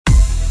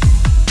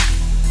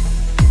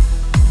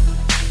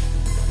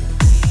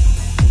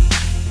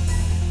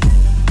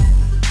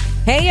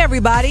Hey,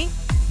 everybody.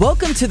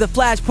 Welcome to the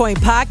Flashpoint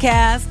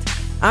podcast.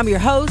 I'm your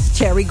host,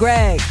 Cherry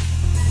Gregg.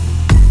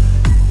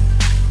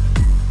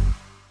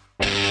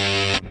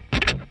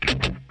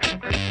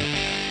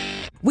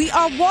 We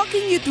are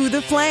walking you through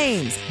the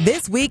flames.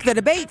 This week, the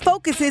debate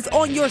focuses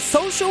on your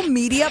social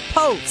media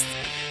posts.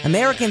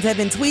 Americans have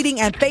been tweeting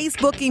and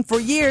Facebooking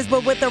for years,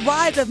 but with the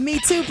rise of Me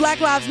Too,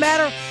 Black Lives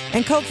Matter,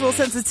 and cultural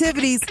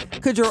sensitivities,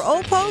 could your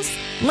old posts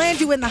land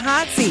you in the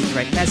hot seat?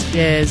 Direct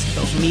messages,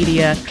 social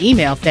media,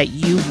 email that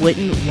you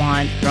wouldn't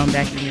want thrown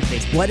back in your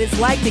face. What it's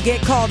like to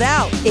get called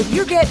out. If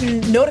you're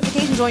getting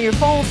notifications on your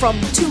phone from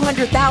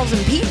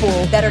 200,000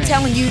 people that are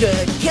telling you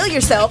to kill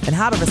yourself. And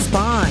how to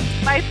respond.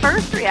 My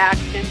first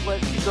reaction was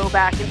to go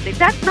back and say,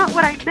 that's not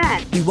what I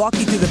meant. We walk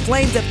you through the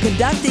flames of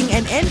conducting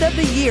an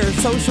end-of-the-year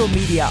social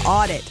media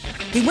audit.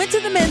 He went to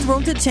the men's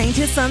room to change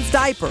his son's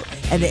diaper,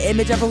 and the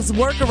image of his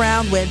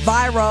workaround went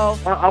viral.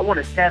 I want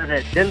to stand in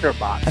that gender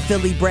box. A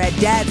Philly-bred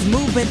dad's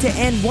movement to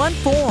end one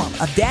form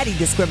of daddy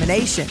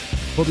discrimination.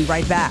 We'll be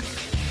right back.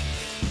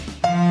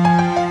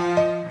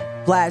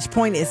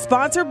 Flashpoint is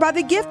sponsored by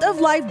the Gift of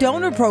Life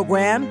Donor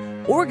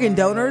Program. Organ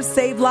donors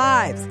save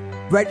lives.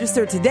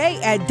 Register today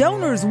at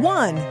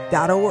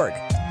donorsone.org.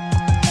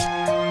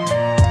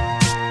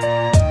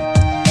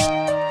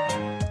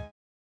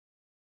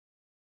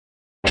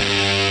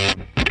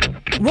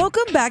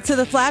 Welcome back to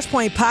the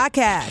Flashpoint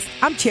podcast.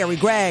 I'm Cherry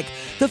Gregg.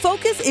 The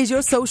focus is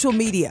your social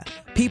media.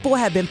 People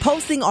have been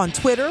posting on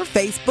Twitter,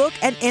 Facebook,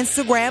 and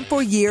Instagram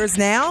for years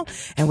now.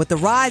 And with the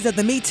rise of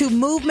the Me Too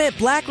movement,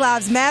 Black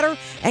Lives Matter,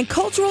 and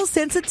cultural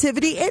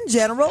sensitivity in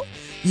general,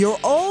 your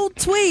old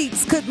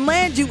tweets could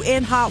land you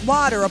in hot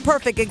water. A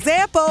perfect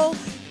example,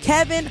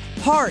 Kevin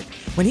Hart.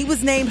 When he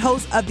was named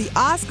host of the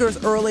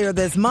Oscars earlier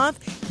this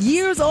month,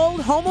 years-old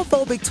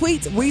homophobic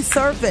tweets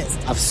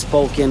resurfaced. I've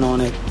spoken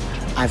on it.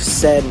 I've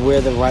said where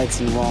the rights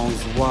and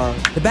wrongs were.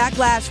 The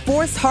backlash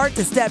forced Hart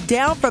to step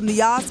down from the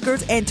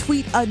Oscars and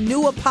tweet a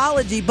new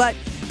apology, but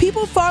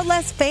people far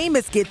less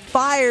famous get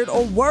fired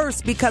or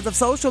worse because of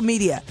social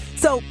media.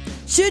 So,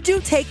 should you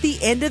take the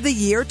end of the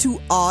year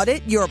to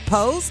audit your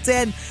posts?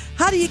 And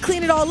how do you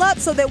clean it all up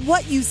so that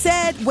what you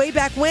said way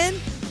back when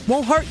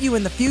won't hurt you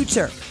in the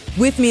future?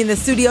 With me in the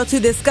studio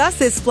to discuss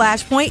this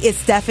Flashpoint is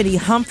Stephanie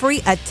Humphrey,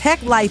 a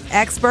tech life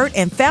expert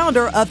and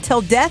founder of Till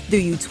Death Do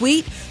You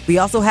Tweet. We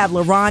also have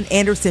LaRon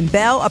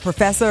Anderson-Bell, a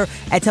professor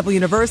at Temple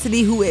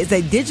University who is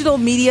a digital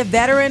media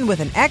veteran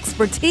with an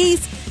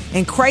expertise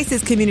in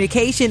crisis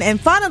communication. And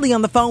finally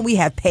on the phone, we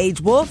have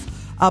Paige Wolf,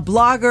 a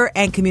blogger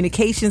and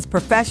communications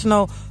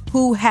professional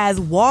who has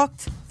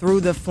walked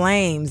through the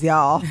flames,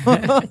 y'all.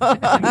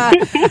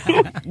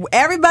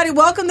 Everybody,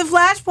 welcome to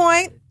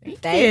Flashpoint.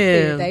 Thank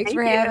you. Thanks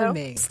for having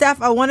me.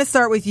 Steph, I want to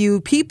start with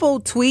you. People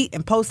tweet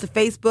and post to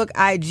Facebook,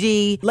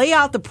 IG. Lay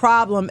out the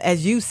problem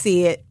as you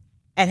see it.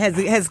 And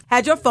has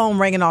had your phone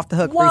ringing off the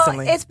hook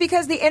recently? Well, it's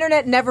because the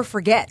internet never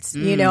forgets.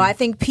 You know, I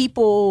think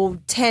people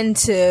tend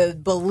to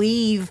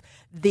believe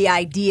the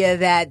idea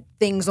that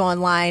things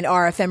online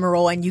are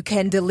ephemeral and you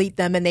can delete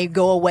them and they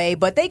go away,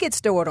 but they get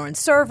stored on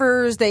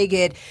servers, they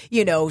get,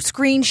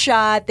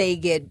 screenshot, they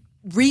get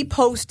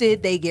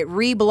reposted, they get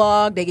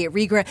reblogged, they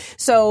get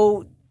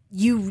So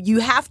you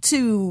have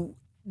to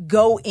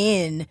go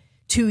in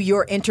to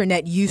your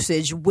internet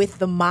usage with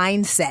the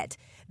mindset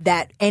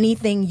that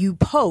anything you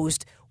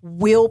post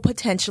will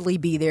potentially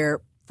be there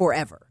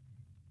forever.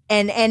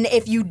 And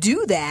if you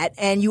do that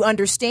and you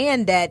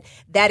understand that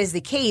that is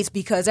the case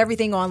because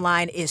everything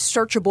online is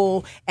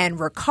searchable and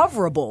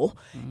recoverable,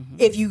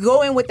 if you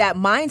go in with that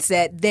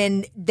mindset,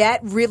 then that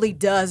really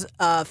does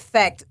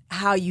affect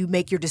how you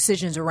make your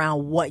decisions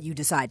around what you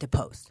decide to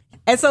post.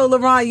 And so,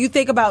 LaRon, you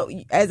think about,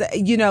 as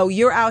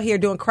you're out here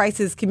doing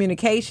crisis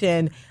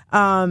communication,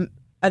 an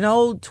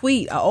old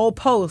tweet, an old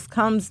post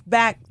comes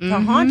back to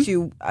haunt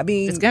you. I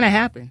mean, it's going to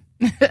happen.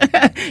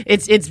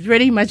 It's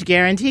pretty much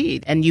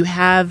guaranteed. And you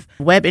have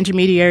web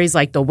intermediaries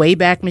like the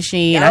Wayback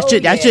Machine. I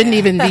shouldn't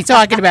even be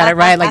talking about it,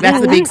 right? Like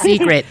that's the big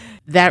secret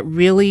that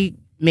really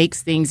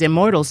makes things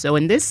immortal. So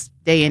in this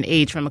day and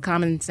age, from a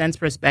common sense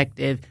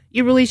perspective,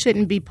 you really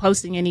shouldn't be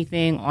posting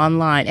anything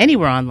online,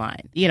 anywhere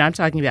online. I'm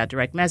talking about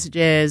direct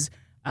messages,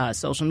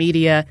 social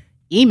media,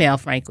 email,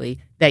 frankly,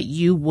 that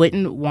you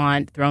wouldn't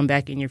want thrown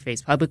back in your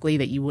face publicly,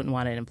 that you wouldn't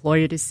want an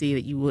employer to see,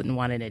 that you wouldn't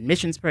want an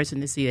admissions person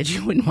to see, that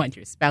you wouldn't want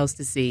your spouse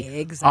to see.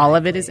 Exactly. All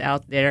of it is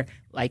out there.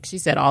 Like she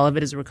said, all of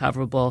it is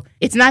recoverable.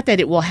 It's not that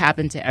it will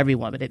happen to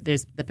everyone, but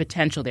there's the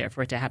potential there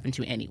for it to happen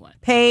to anyone.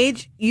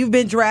 Paige, you've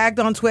been dragged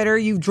on Twitter.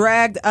 You've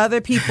dragged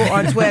other people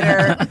on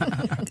Twitter.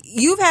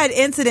 You've had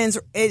incidents,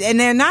 and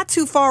they're not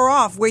too far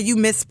off, where you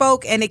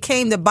misspoke and it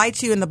came to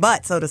bite you in the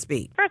butt, so to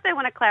speak. First, I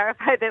want to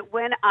clarify that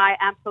when I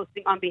am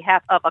posting on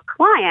behalf of a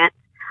client,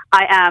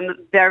 I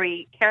am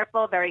very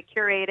careful, very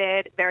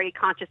curated, very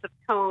conscious of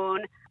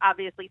tone,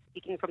 obviously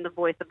speaking from the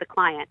voice of the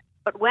client.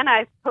 But when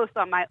I post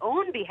on my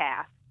own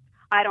behalf,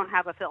 I don't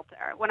have a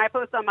filter. When I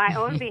post on my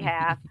own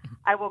behalf,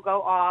 I will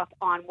go off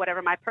on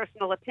whatever my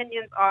personal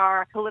opinions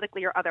are,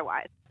 politically or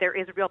otherwise. There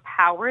is real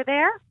power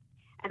there.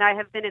 And I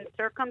have been in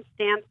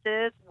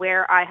circumstances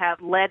where I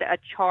have led a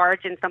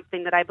charge in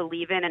something that I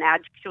believe in and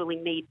actually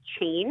made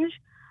change.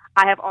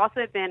 I have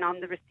also been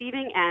on the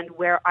receiving end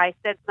where I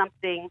said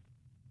something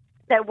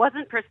that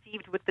wasn't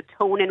perceived with the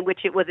tone in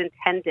which it was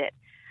intended.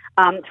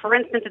 For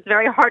instance, it's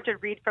very hard to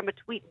read from a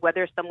tweet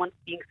whether someone's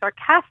being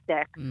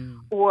sarcastic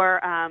or,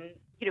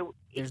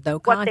 there's no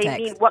what context. they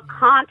mean, what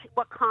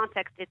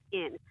context it's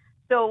in.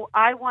 So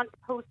I once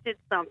posted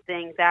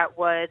something that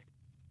was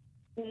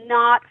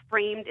not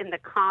framed in the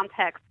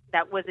context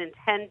that was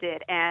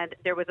intended, and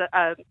there was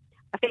a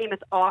famous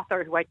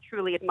author who I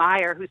truly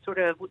admire who sort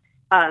of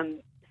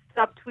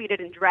subtweeted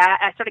and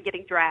I started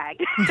getting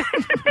dragged.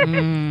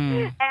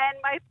 And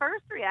my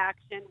first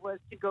reaction was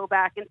to go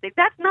back and say,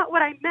 that's not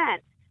what I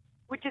meant,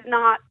 which is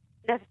not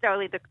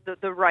necessarily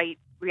the right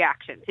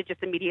reaction, to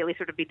just immediately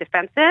sort of be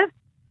defensive.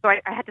 So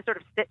I had to sort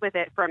of sit with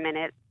it for a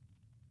minute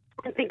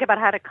and think about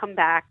how to come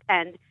back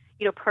and,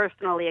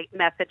 personally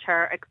message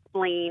her,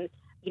 explain,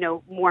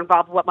 more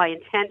involved what my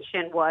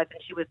intention was. And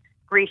she was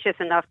gracious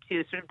enough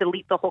to sort of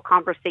delete the whole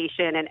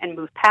conversation and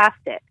move past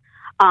it.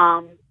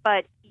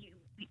 But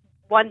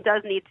one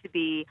does need to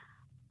be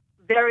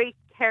very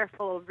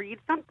careful. Read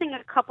something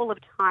a couple of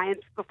times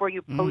before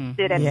you post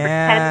it and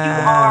pretend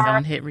you are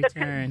Don't hit the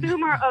return.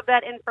 consumer of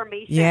that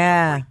information.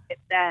 Yeah. It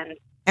sends.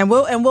 And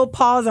we'll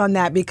pause on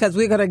that because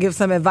we're going to give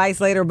some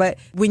advice later. But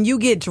when you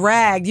get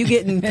dragged, you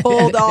getting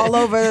pulled all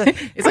over.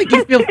 It's like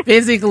you feel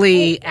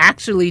physically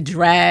actually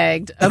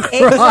dragged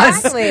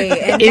across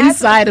Exactly.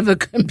 inside of a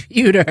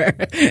computer.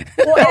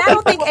 Well, and I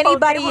don't think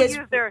anybody People is.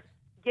 use their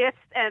GIFs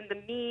and the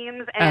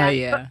memes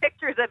and put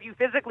pictures of you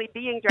physically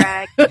being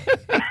dragged.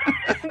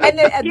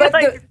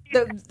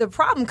 The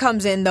problem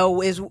comes in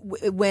though is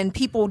when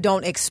people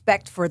don't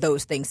expect for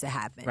those things to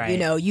happen. Right,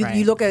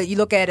 You look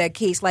at a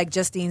case like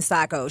Justine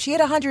Sacco. She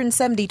had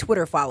 170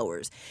 Twitter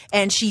followers,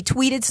 and she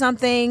tweeted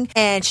something,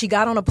 and she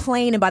got on a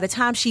plane, and by the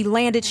time she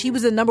landed, she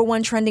was the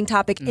 #1 trending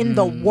topic in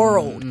the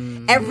world.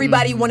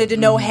 Everybody wanted to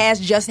know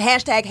has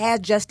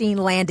Justine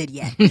landed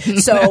yet?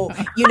 So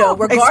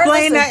regardless.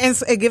 Explain that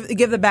and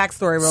give the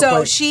backstory real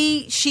quick.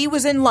 So she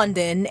was in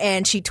London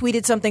and she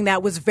tweeted something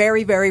that was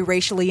very, very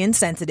racially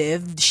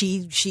insensitive.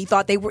 She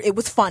thought it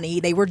was funny.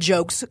 They were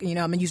jokes.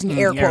 I'm using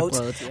air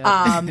quotes.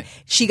 Yeah.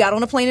 She got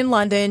on a plane in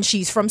London.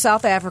 She's from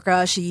South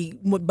Africa.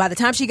 By the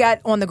time she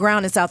got on the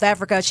ground in South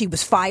Africa, she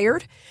was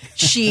fired.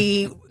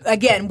 She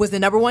again was the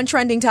 #1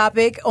 trending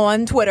topic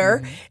on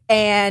Twitter,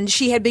 and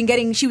she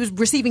was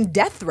receiving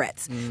death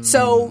threats.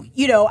 So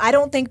I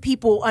don't think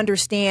people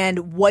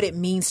understand what it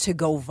means to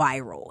go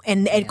viral,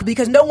 and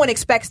because no one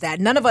expects that.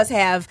 None of us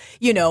have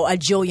a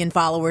jillion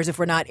followers if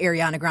we're not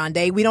Ariana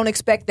Grande. We don't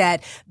expect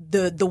that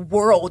the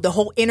world, the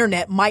whole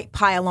internet might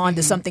pile on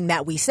to something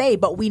that we say,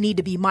 but we need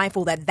to be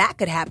mindful that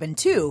could happen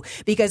too.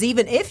 Because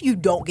even if you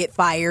don't get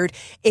fired,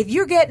 if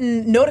you're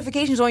getting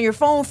notifications on your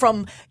phone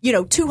from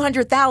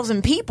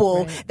 200,000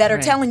 people that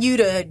are telling you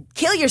to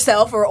kill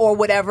yourself or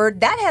whatever,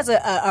 that has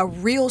a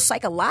real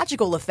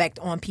psychological effect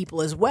on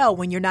people as well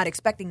when you're not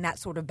expecting that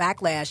sort of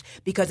backlash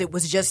because it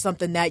was just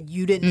something that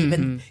you didn't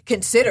even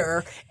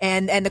consider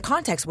and the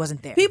context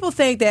wasn't there. People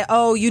think that,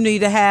 you need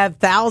to have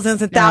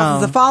thousands and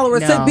thousands of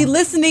followers to be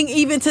listening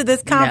even to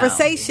this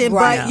conversation,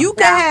 but you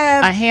can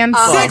have a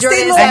handful, 60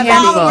 more followers,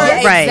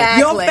 followers, right?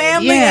 Your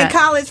family and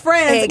college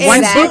friends. Exactly.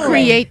 Once you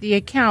create the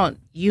account,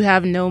 you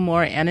have no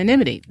more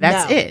anonymity.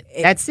 That's it.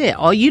 That's it.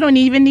 You don't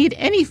even need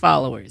any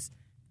followers.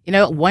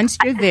 Once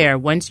you're there,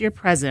 once you're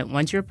present,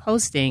 once you're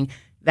posting,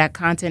 that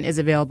content is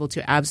available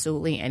to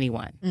absolutely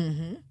anyone.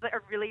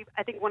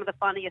 I think one of the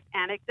funniest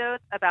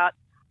anecdotes about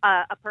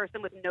a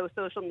person with no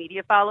social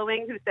media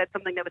following who said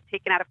something that was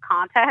taken out of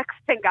context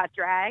and got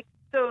dragged.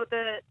 So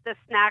the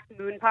snack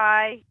moon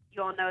pie,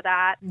 you all know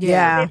that.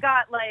 Yeah. They've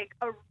got like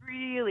a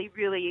really,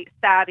 really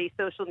savvy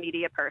social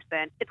media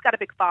person. It's got a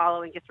big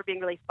following just for being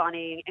really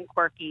funny and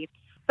quirky.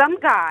 Some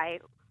guy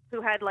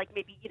who had like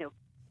maybe,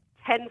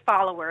 10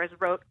 followers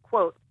wrote,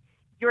 quote,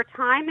 "Your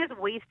time is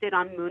wasted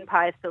on moon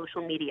pie's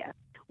social media."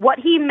 What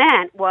he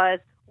meant was,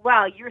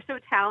 wow, you're so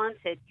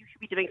talented, you should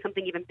be doing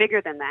something even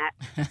bigger than that.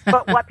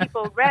 But what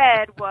people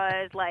read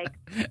was like,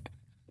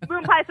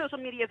 moon pie social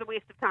media is a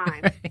waste of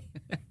time.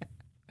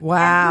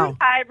 Wow. And Moon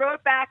Pie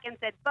wrote back and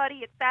said,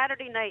 "Buddy, it's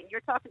Saturday night and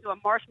you're talking to a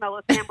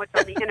marshmallow sandwich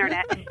on the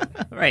internet."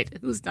 Right.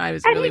 Whose time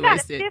is and really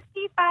wasted.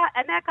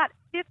 That got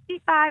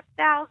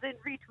 55,000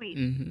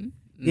 retweets.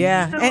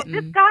 Yeah. So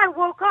this guy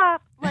woke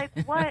up like,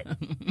 what?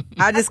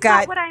 That's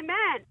not what I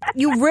meant.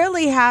 You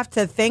really have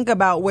to think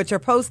about what you're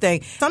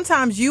posting.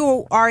 Sometimes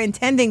you are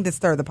intending to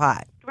stir the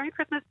pot. During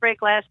Christmas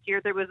break last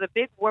year, there was a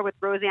big war with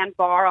Roseanne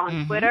Barr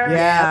on Twitter.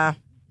 Yeah.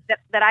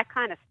 That I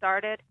kind of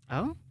started.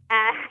 Oh.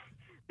 And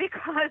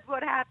because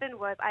what happened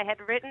was I had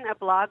written a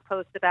blog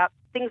post about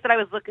things that I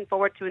was looking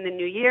forward to in the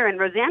new year, and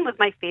Roseanne was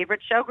my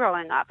favorite show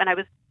growing up, and I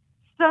was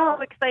so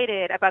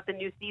excited about the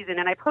new season,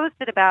 and I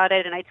posted about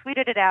it, and I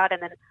tweeted it out,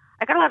 and then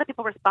I got a lot of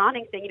people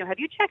responding saying, have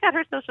you checked out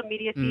her social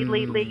media feed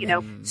lately?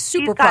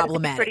 Super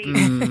problematic. She's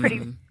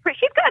gotten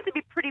to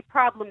be pretty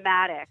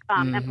problematic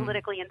and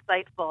politically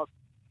insightful.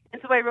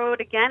 And so I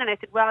wrote again, and I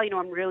said, well,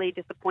 I'm really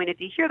disappointed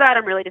to hear that.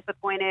 I'm really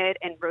disappointed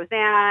in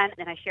Roseanne.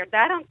 And I shared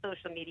that on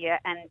social media,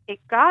 and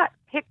it got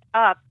picked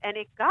up,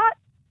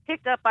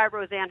 by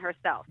Roseanne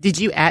herself. Did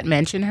you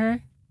mention her?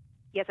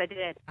 Yes, I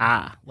did.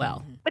 Ah,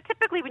 well. But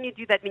typically when you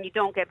do that, you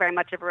don't get very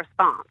much of a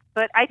response.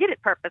 But I did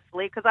it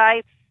purposefully because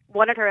I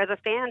wanted her as a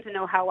fan to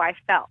know how I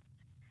felt.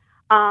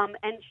 And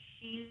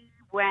she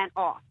went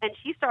off, and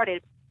she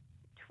started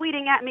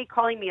tweeting at me,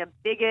 calling me a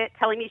bigot,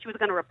 telling me she was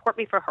going to report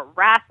me for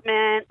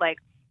harassment,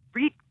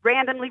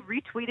 randomly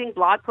retweeting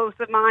blog posts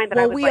of mine.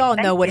 That we all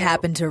know what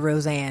happened to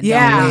Roseanne.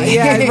 Yeah,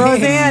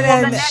 Roseanne.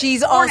 And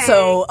she's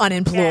also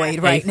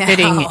unemployed right now.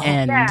 Fitting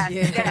end.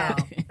 Yeah.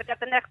 But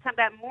the next time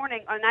that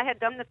morning, and I had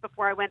done this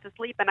before I went to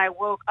sleep, and I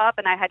woke up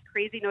and I had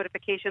crazy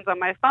notifications on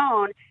my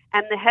phone,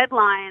 and the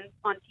headlines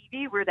on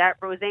TV were that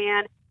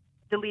Roseanne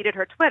deleted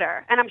her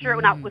Twitter. And I'm sure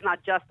it was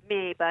not just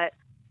me, but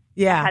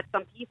I had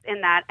some piece in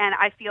that, and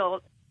I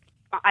feel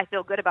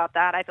good about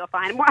that. I feel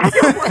fine. I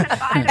feel more than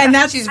fine. And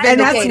that's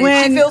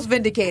when she feels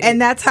vindicated. And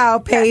that's how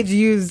Paige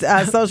used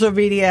social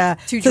media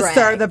to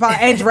stir the pot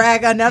and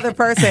drag another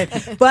person.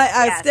 But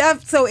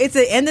Steph, so it's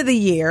the end of the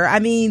year. I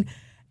mean,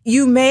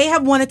 you may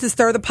have wanted to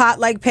stir the pot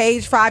like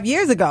Paige 5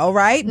 years ago,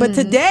 right? But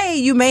today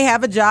you may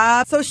have a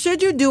job. So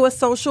should you do a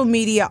social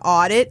media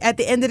audit at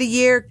the end of the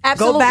year?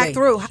 Absolutely. Go back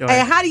through. Sure.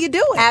 And how do you do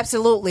it?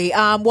 Absolutely.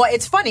 Well,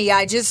 it's funny.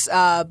 I just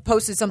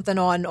posted something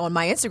on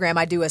my Instagram.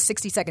 I do a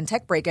 60-second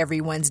tech break every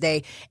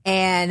Wednesday.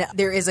 And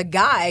there is a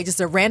guy,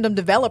 just a random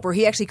developer.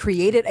 He actually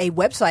created a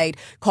website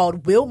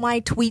called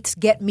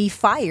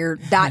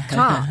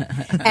willmytweetsgetmefired.com.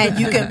 And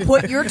you can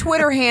put your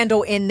Twitter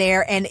handle in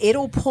there, and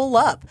it'll pull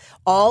up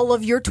all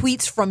of your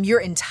tweets from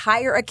your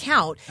entire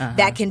account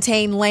that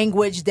contain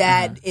language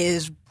that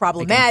is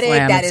problematic,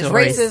 that is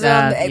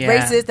racism,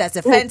 racist, that's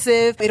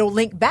offensive. It'll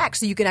link back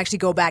so you can actually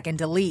go back and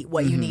delete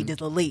what you need to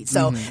delete.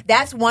 So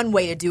that's one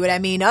way to do it. I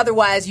mean,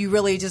 otherwise you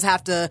really just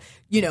have to,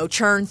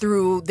 churn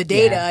through the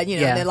data.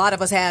 A lot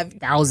of us have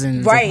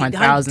thousands,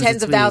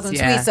 tens of thousands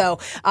of tweets. Yeah. So,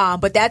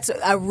 but that's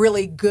a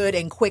really good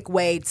and quick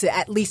way to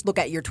at least look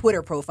at your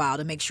Twitter profile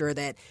to make sure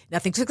that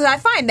nothing. Because I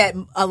find that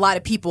a lot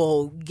of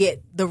people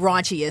get the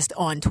raunchiest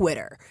on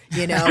Twitter.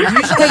 Usually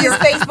your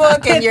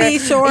Facebook and your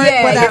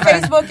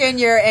Facebook and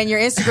your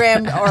Instagram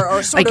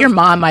or sort like of, your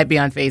mom might be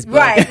on Facebook.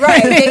 Right.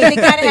 They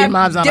kind of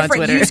mom's have not on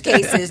different Twitter. use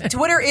cases.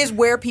 Twitter is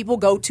where people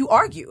go to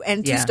argue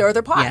and to stir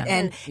their pot,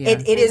 and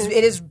it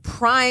is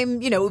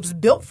prime. It was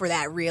built for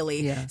that,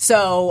 really. Yeah.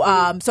 So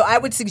I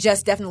would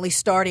suggest definitely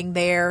starting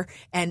there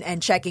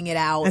and checking it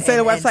out. And say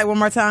the website one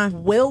more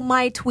time.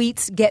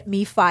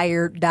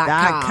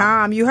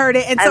 willmytweetsgetmefired.com. You heard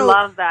it. And so, I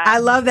love that. I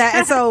love that.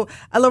 And so,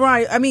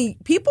 Lauren, I mean,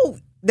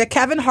 the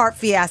Kevin Hart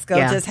fiasco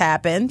just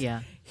happened.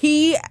 Yeah.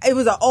 It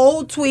was an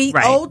old tweet,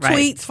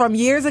 tweets from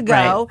years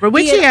ago. Right. For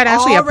which he had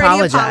actually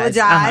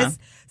apologized.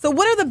 So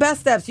what are the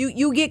best steps?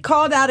 You get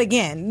called out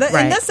again. And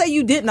let's say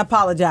you didn't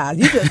apologize.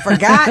 You just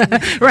forgot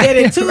that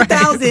in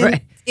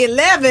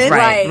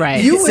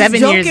 2011, you was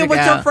 7 years joking with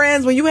ago. your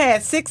friends when you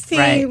had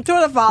 16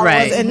 Twitter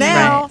followers, and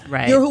now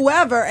you're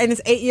whoever, and it's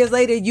 8 years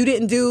later, you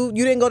didn't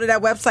go to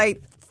that website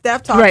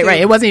Steph talked to.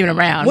 Right. It wasn't even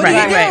around. What do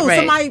you do?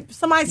 Right.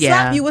 Somebody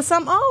slap you with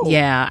something old.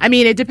 Yeah. I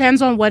mean, it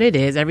depends on what it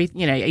is.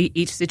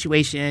 Each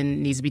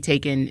situation needs to be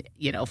taken,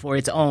 for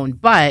its own.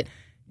 But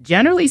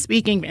generally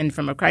speaking, and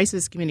from a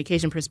crisis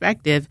communication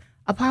perspective,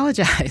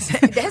 apologize.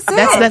 That's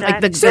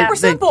it. Super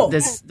simple.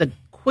 The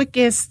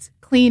quickest,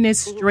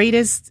 cleanest,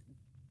 straightest,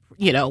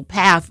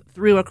 path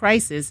through a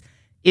crisis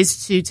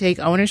is to take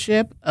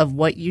ownership of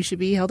what you should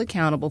be held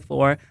accountable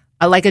for.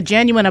 Like a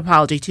genuine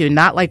apology, too,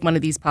 not like one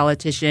of these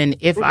politicians,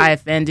 if I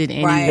offended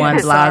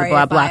anyone, blah,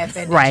 blah, blah.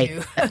 Right.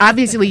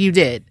 Obviously, you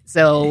did.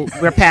 So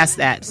we're past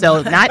that.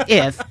 So not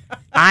if.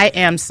 I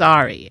am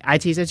sorry. I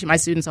teach that to my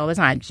students all the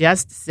time.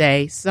 Just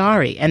say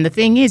sorry. And the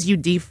thing is, you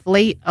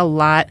deflate a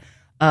lot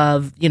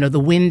of, the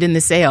wind in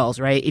the sails,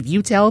 right? If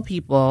you tell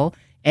people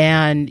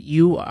and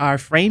you are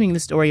framing the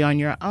story on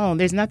your own,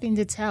 there's nothing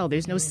to tell.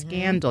 There's no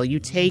scandal. You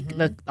take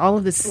all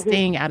of the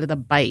sting out of the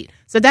bite.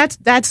 So that's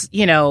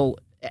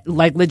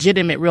like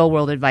legitimate real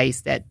world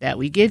advice that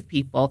we give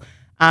people.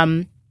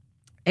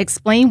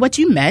 Explain what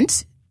you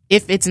meant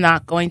if it's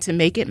not going to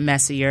make it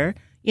messier.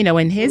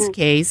 In his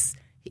case,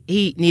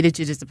 he needed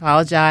to just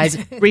apologize,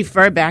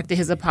 refer back to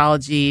his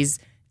apologies,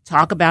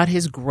 talk about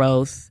his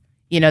growth,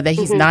 that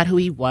he's not who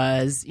he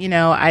was.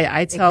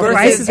 I tell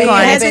crisis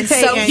clients. And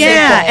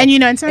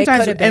sometimes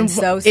it could have been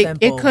so simple.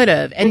 It could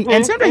have.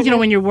 And sometimes,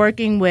 when you're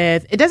working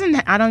with,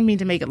 I don't mean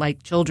to make it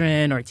like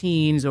children or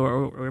teens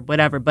or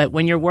whatever, but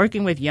when you're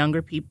working with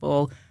younger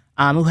people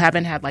who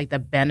haven't had like the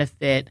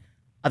benefit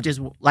of just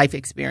life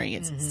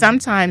experience,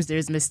 sometimes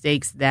there's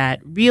mistakes that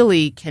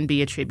really can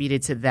be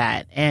attributed to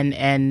that. And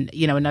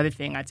another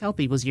thing I tell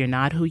people is you're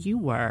not who you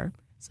were,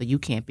 so you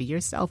can't be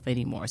yourself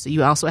anymore. So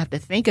you also have to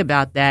think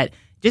about that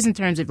just in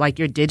terms of like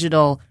your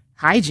digital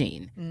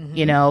hygiene,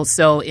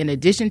 So in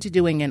addition to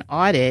doing an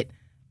audit,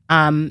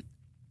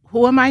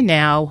 who am I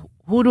now?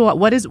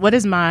 what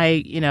is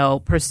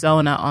my,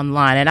 persona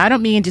online? And I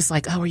don't mean just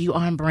like, oh, are you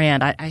on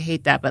brand? I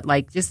hate that. But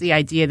like just the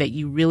idea that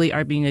you really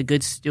are being a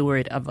good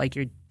steward of like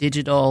your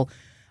digital,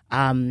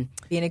 being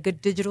a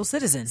good digital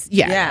citizen.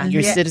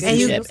 Your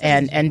citizenship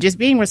and just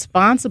being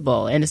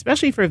responsible. And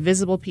especially for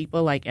visible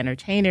people like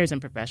entertainers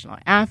and professional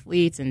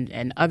athletes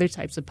and other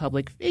types of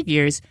public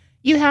figures,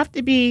 you have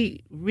to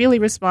be really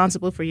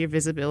responsible for your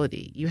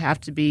visibility. You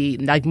have to be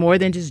like more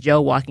than just Joe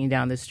walking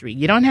down the street.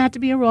 You don't have to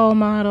be a role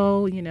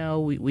model.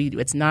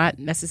 It's not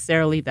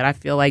necessarily that I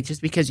feel like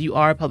just because you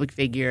are a public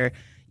figure,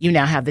 you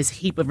now have this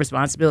heap of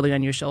responsibility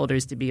on your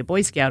shoulders to be a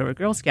Boy Scout or a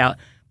Girl Scout.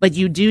 But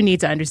you do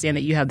need to understand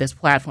that you have this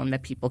platform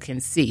that people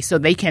can see, so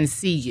they can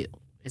see you.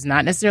 It's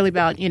not necessarily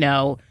about,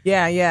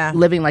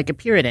 living like a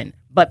Puritan.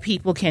 But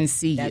people can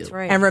see you. That's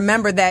right. And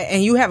remember that,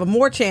 and you have a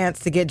more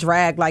chance to get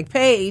dragged like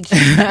Paige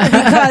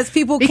because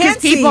people can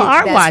see you. People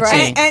are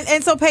watching. Right.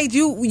 And so, Paige,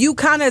 you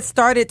kind of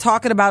started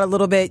talking about it a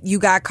little bit. You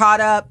got caught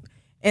up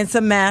in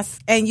some mess,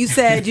 and you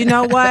said, you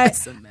know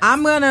what?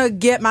 I'm going to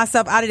get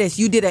myself out of this.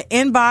 You did an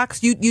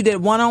inbox. You did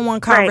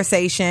one-on-one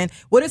conversation.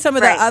 Right. What are some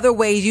of the other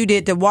ways you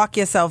did to walk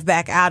yourself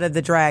back out of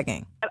the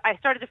dragging? I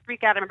started to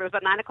freak out. I remember it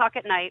was about 9 o'clock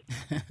at night,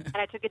 and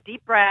I took a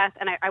deep breath,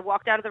 and I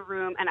walked out of the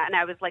room, and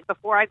I was like,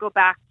 before I go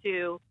back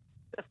to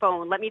the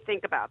phone, let me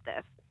think about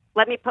this.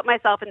 Let me put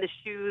myself in the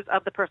shoes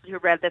of the person who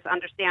read this,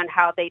 understand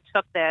how they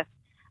took this,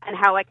 and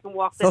how I can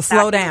walk this back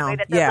slow in down. a way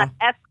that does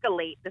not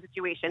escalate the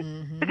situation.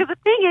 Mm-hmm. Because the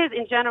thing is,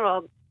 in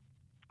general,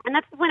 and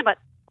that's the point about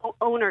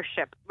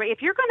ownership, right?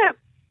 If you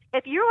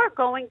are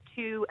going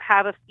to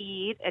have a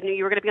feed and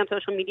you're going to be on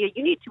social media,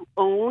 you need to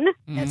own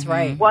that's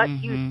right. what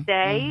you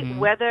say,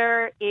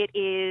 whether it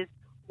is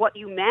what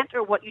you meant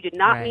or what you did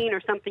not mean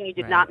or something you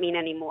did not mean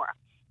anymore.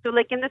 So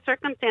like in the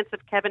circumstance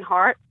of Kevin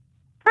Hart,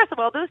 first of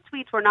all, those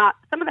tweets were not,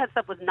 some of that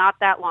stuff was not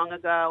that long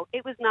ago.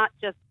 It was not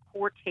just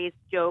poor taste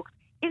jokes.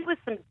 It was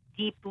some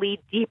deeply,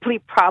 deeply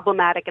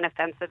problematic and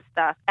offensive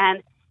stuff.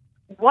 And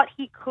what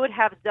he could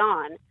have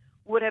done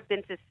would have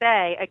been to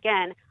say,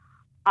 again,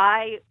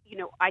 I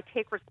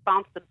take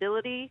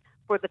responsibility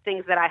for the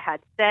things that I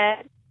had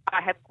said.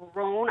 I have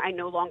grown. I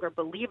no longer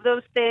believe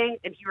those things,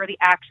 and here are the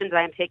actions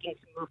I am taking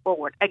to move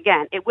forward.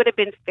 Again, it would have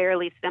been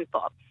fairly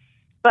simple.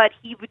 But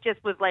he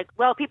just was like,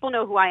 well, people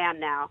know who I am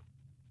now.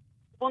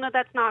 Well, no,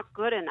 that's not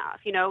good enough.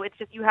 It's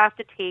just you have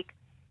to take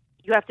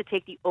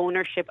the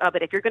ownership of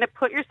it. If you're going to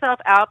put yourself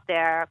out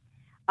there,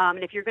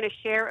 and if you're going to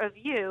share a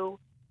view,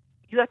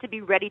 you have to be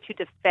ready to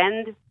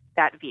defend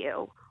that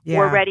view. Yeah.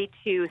 Or ready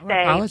to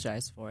say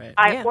apologize for it.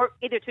 Or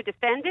either to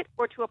defend it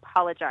or to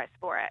apologize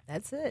for it.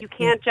 That's it. You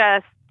can't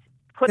just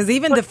put because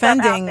even put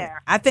defending, stuff out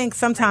there. I think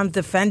sometimes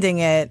defending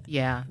it,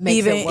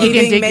 makes it worse. You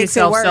can dig makes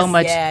yourself it worse. so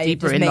much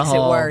deeper in the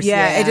hole. It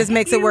it just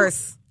makes it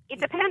worse. It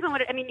depends on what.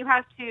 You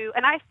have to.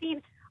 And I've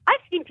seen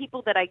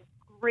people that I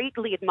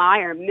greatly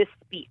admire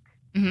misspeak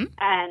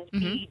and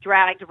be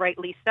dragged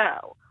rightly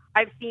so.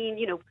 I've seen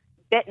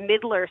Bette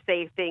Midler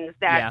say things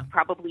that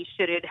probably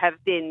should have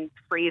been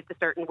phrased a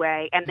certain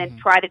way and then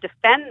try to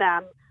defend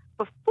them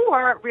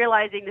before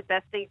realizing the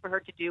best thing for her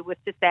to do was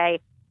to say,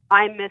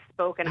 I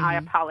misspoke and I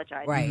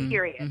apologize,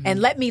 period. And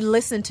let me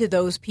listen to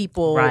those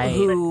people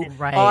who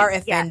are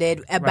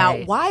offended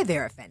about why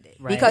they're offended.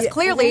 Because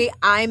clearly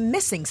I'm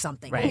missing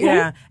something.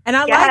 Yeah. And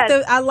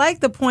I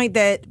like the point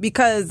that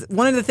because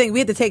one of the things we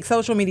had to take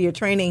social media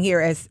training here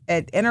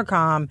at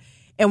Intercom,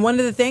 and one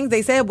of the things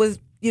they said was,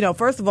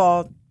 first of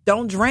all,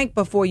 don't drink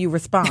before you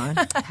respond.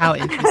 How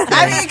interesting.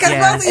 I mean,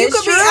 because you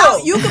could be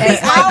out. You could be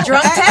out.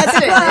 Drunk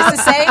texting. It's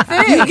the same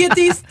thing. You get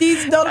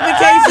these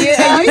notifications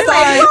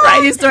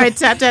and you start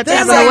tap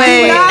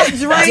away.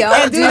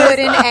 Don't do it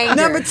in anger.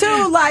 Number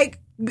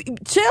two,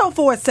 chill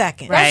for a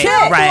second. Right.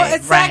 Chill for a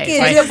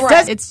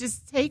second. It's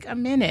just take a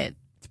minute.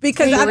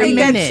 Because I think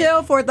that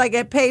chill for it, like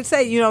at Paige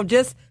said,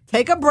 just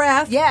take a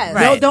breath. Yes.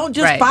 No, don't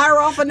just fire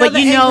off another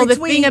But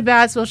tweet. Thing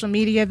about social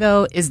media,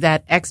 though, is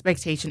that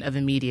expectation of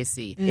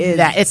immediacy.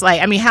 That it's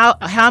like,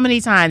 how many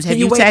times have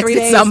you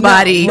texted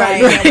somebody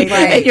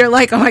and you're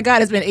like, oh my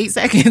God, it's been 8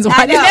 seconds.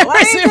 Why didn't that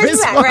person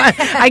respond?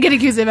 I get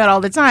accused of that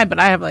all the time, but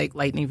I have like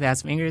lightning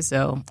fast fingers,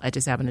 so I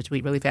just happen to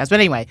tweet really fast. But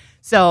anyway,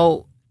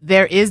 so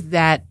there is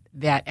that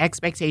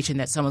expectation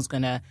that someone's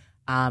going to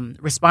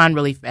respond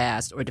really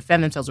fast or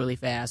defend themselves really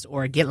fast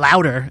or get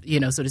louder,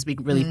 so to speak,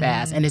 really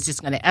fast. And it's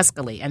just going to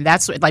escalate. And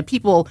that's like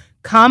people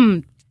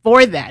come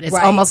for that. It's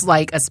almost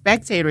like a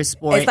spectator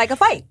sport. It's like a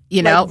fight.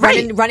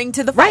 Running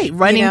to the fight. Right,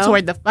 running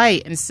toward the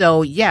fight. And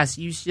so, yes,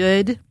 you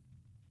should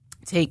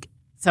take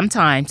some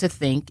time to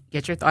think,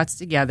 get your thoughts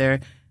together,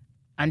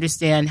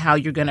 understand how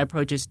you're going to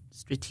approach it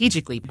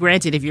strategically.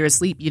 Granted, if you're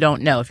asleep, you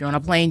don't know. If you're on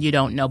a plane, you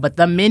don't know. But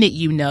the minute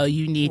you know,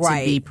 you need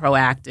to be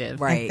proactive.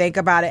 And think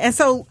about it. And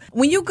so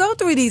when you go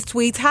through these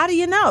tweets, how do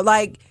you know?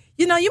 Like,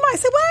 you might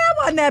say, well, that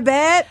wasn't that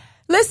bad.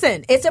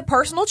 Listen, it's a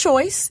personal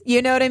choice.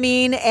 You know what I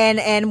mean? And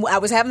I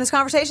was having this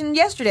conversation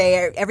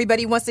yesterday.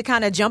 Everybody wants to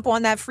kind of jump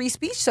on that free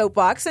speech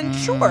soapbox. And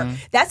sure,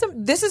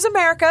 this is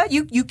America.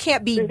 You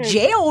can't be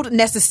jailed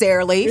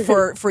necessarily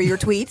for your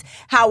tweets.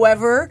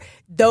 However,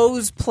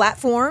 those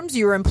platforms,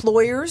 your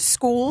employers,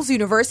 schools,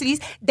 universities,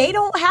 they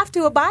don't have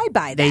to abide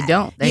by that. They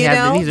don't. They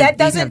that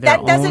doesn't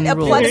apply.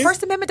 Rules. The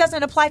First Amendment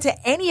doesn't apply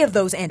to any of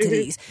those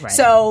entities. Right.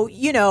 So,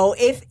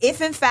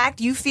 if in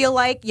fact you feel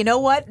like, you know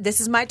what,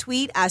 this is my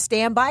tweet, I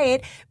stand by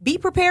it, be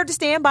prepared to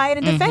stand by it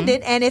and defend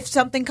it. And if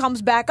something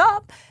comes back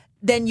up,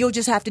 then you'll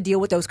just have to deal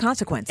with those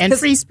consequences. And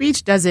free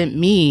speech doesn't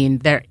mean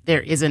there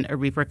isn't a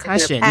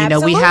repercussion.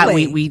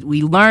 Absolutely.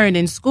 We learn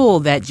in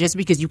school that just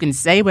because you can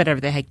say whatever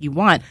the heck you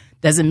want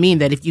doesn't mean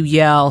that if you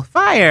yell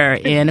fire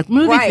in a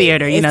movie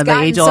theater, the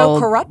age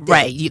old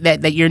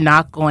that you're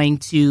not going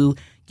to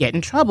get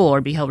in trouble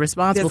or be held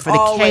responsible for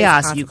the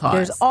chaos you cause.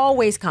 There's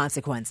always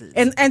consequences.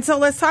 And so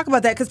let's talk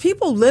about that, because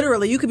people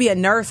literally, you could be a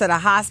nurse at a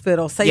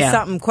hospital, say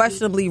something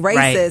questionably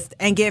racist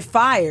and get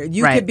fired.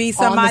 You could be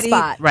somebody,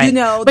 but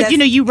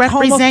you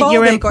represent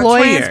your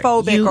employer, or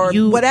transphobic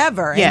or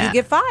whatever, and you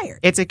get fired.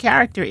 It's a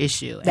character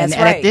issue. That's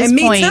and right. at this and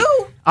point, me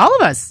too. All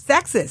of us.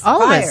 Sexist. All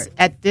fired. of us.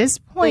 At this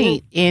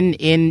point in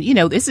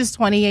this is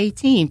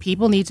 2018.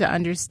 People need to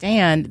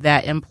understand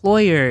that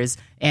employers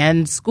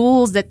and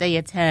schools that they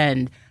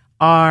attend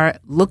are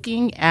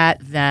looking at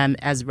them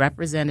as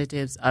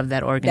representatives of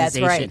that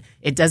organization. That's right.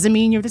 It doesn't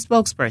mean you're the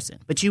spokesperson,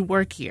 but you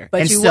work here.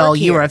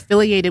 You are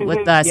affiliated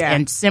with us,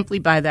 and simply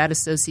by that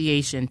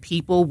association,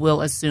 people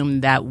will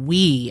assume that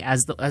we,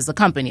 as the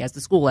company, as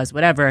the school, as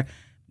whatever,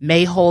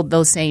 may hold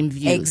those same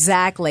views.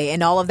 Exactly.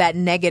 And all of that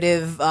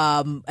negative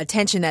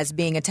attention that's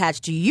being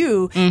attached to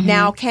you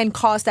now can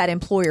cost that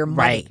employer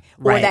money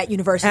or that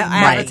university money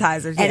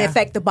advertisers and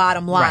affect the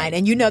bottom line.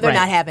 And they're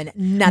not having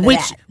none of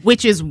that.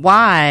 Which is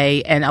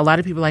why, and a lot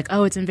of people are like,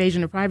 oh, it's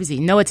invasion of privacy.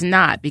 No, it's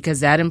not, because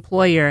that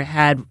employer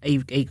had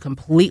a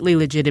completely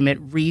legitimate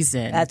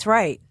reason. That's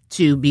right.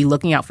 To be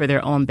looking out for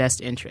their own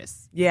best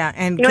interests. Yeah,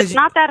 and it's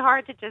not that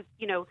hard to just,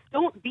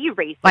 don't be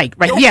racist.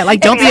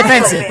 Don't be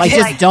offensive.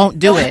 Just don't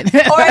do it.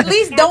 Or at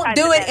least don't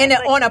do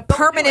it on a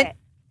permanent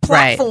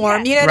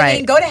platform. You know what I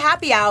mean? Go to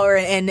happy hour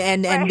and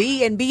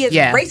be as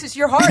racist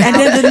your heart and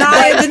then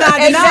deny.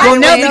 Well,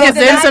 no, because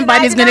then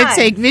somebody's going to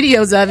take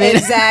videos of it.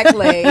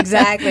 Exactly.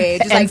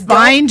 Just and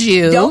find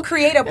you. Don't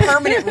create a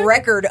permanent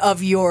record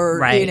of your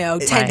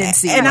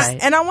tendencies. And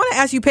I want to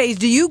ask you, Paige,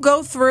 do you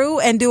go through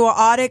and do an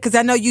audit? Because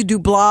I know you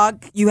do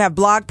you have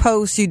blog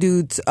posts, you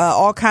do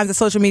all kinds of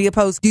social media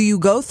posts. Do you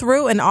go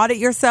through and audit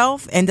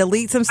yourself and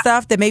delete some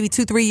stuff that maybe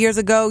 2-3 years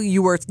ago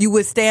you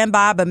would stand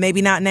by, but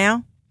maybe not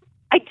now?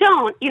 I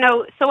don't,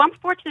 so I'm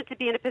fortunate to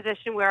be in a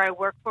position where I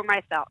work for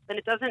myself. And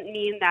it doesn't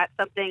mean that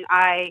something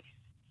I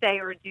say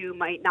or do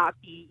might not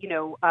be,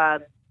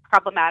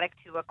 problematic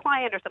to a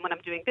client or someone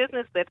I'm doing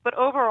business with. But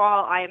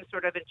overall, I am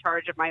sort of in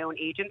charge of my own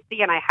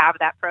agency, and I have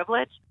that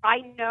privilege.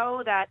 I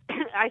know that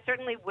I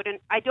certainly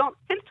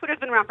since Twitter's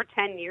been around for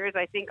 10 years,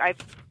 I think I've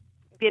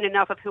been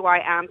enough of who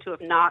I am to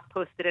have not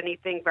posted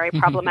anything very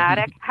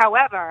problematic.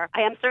 However,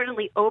 I am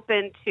certainly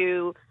open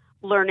to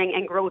learning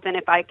and growth, and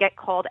if I get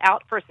called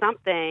out for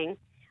something,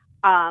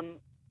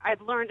 I've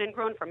learned and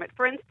grown from it.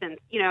 For instance,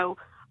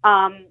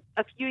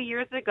 a few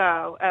years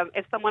ago,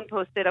 if someone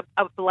posted a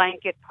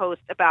blanket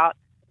post about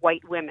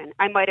white women,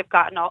 I might have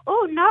gotten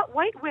not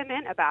white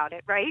women about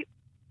it, right?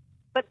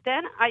 But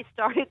then I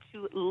started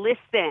to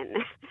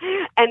listen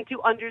and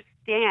to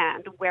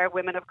understand where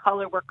women of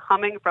color were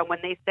coming from when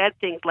they said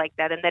things like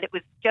that, and that it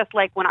was just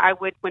like when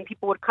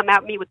people would come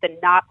at me with the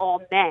not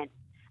all men,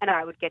 and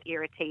I would get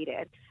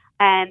irritated.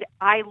 And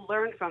I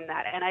learned from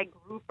that, and I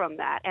grew from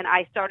that. And then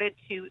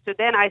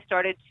I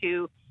started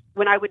to,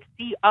 when I would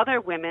see other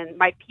women,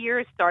 my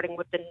peers starting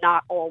with the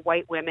not all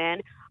white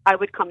women, I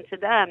would come to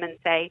them and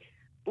say,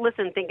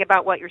 listen, think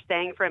about what you're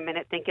saying for a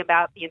minute. Think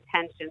about the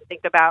intention.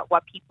 Think about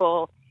what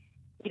people,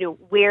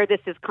 where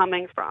this is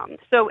coming from.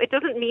 So it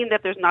doesn't mean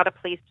that there's not a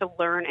place to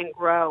learn and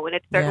grow. And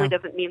it certainly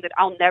doesn't mean that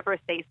I'll never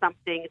say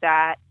something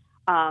that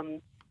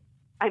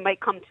I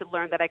might come to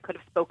learn that I could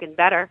have spoken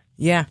better.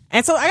 Yeah.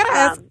 And so I got to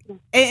ask,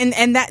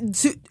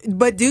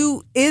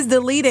 is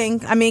deleting,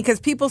 because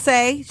people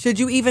say, should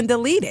you even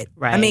delete it?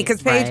 Right.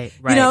 Because Paige,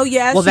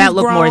 yes. Will that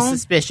look grown. more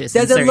suspicious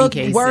Does in it certain look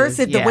cases? worse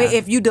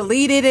if you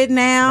deleted it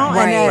now?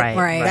 Right.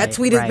 That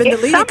tweet has been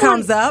deleted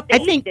comes up. I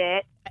think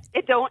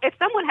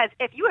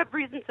if you have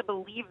reason to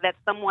believe that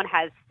someone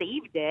has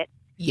saved it,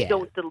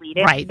 don't delete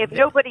it. Right. If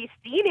nobody's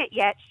seen it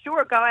yet,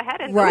 sure, go ahead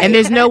and delete it. And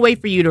there's no way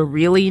for you to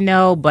really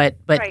know, but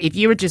if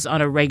you were just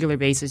on a regular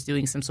basis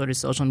doing some sort of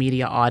social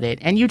media audit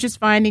and you're just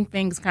finding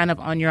things kind of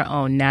on your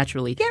own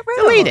naturally,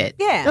 delete it.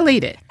 Yeah.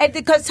 Delete it. And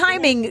because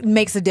timing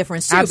makes a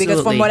difference too. Absolutely.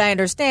 Because from what I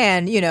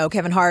understand,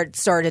 Kevin Hart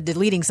started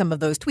deleting some of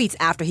those tweets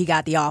after he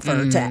got the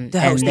offer to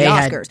host the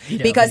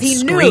Oscars because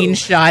he knew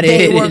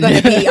they were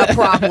going to be a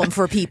problem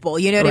for people.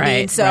 You know what I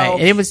mean? So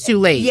and it was too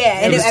late.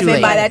 Yeah, and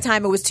by that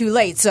time it was too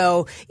late.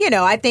 So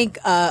I think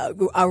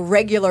a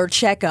regular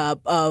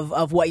checkup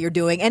of what you're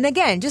doing, and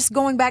again, just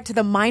going back to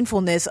the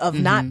mindfulness of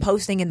not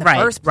posting in the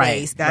first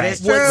place, that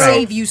is would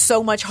save you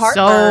so much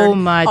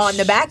heartburn on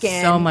the back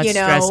end. So much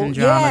stress and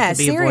drama to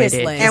be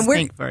avoided. And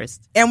think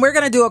first. And we're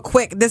going to do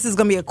this is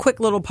going to be a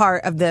quick little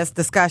part of this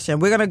discussion.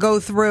 We're going to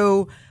go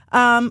through,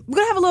 we're going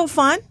to have a little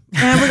fun,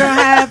 and we're going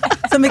to have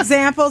some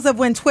examples of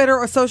when Twitter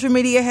or social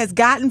media has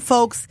gotten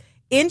folks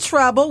in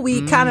trouble.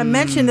 We kind of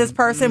mentioned this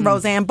person,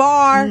 Roseanne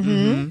Barr.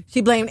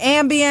 She blamed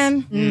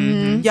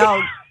Ambien.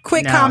 Yo,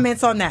 quick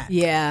comments on that.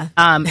 Yeah.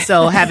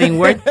 So having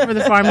worked for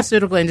the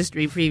pharmaceutical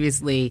industry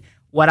previously,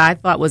 what I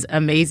thought was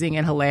amazing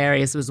and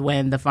hilarious was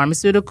when the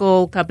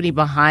pharmaceutical company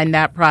behind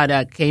that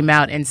product came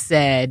out and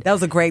said, That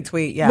was a great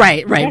tweet, yeah.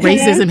 Right.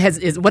 Racism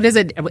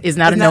is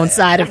not a known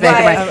side effect.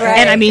 Right.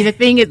 And I mean, the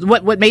thing is,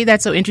 what made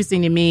that so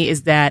interesting to me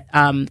is that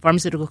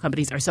pharmaceutical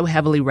companies are so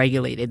heavily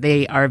regulated.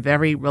 They are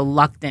very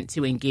reluctant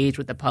to engage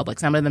with the public.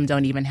 Some of them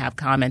don't even have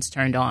comments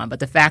turned on. But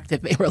the fact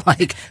that they were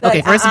like,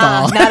 okay, first of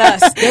all, not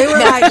us. They were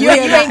like, you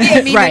ain't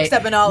getting me mixed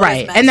up in all right.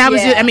 this mess. And that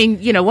was, I mean,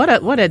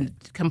 what a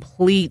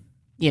complete,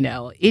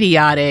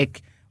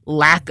 idiotic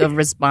lack of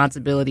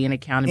responsibility and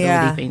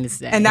accountability thing to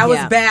say. And that was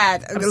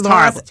bad. It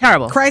was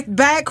terrible.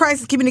 Bad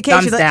crisis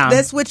communication. Thumbs down.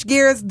 Let's switch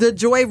gears. The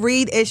Joy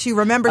Reid issue.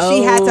 Remember,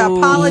 she had to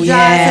apologize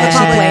to the She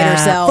public played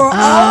herself. for all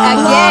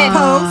again.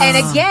 blog posts.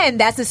 And again,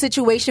 that's a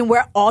situation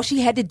where all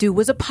she had to do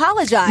was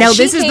apologize. Now,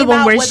 She this is the came one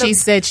out where with she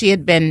said she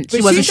wasn't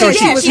she sure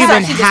said she'd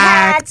been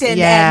hacked. and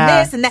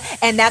this and that.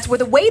 And that's where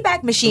the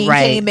Wayback Machine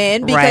came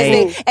in.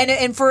 Because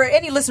and for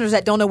any listeners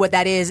that don't know what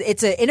that is,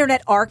 it's an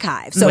internet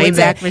archive. So it's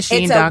a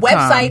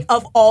website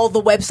of all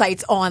the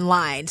websites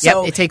online.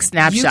 So it takes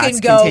snapshots you can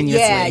go, continuously.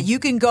 Yeah, you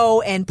can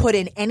go and put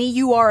in any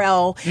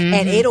URL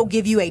and it'll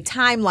give you a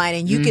timeline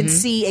and you can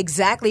see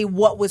exactly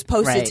what was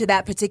posted to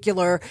that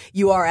particular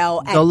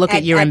URL. Go look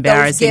at your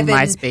embarrassing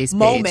MySpace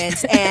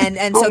moments. page.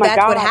 And so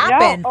that's what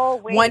happened.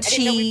 Once I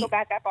didn't know we'd go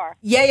back that far.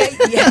 Yeah.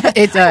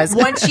 It does.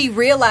 Once she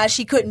realized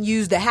she couldn't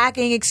use the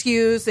hacking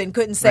excuse and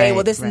couldn't say,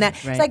 well, this and that.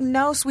 It's like,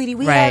 no, sweetie,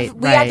 we have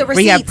the receipts.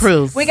 We have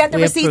proof. We got the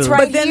receipts proof. right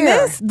But then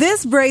here.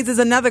 this raises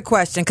another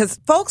question because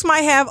folks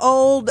might have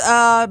old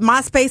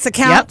MySpace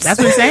accounts. Yep, that's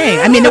what I'm saying.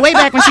 I mean, the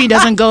Wayback Machine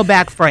doesn't go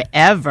back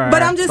forever.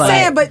 But I'm just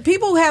saying, but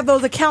people who have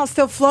those accounts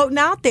still floating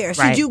out there.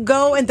 Should you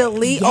go and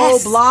delete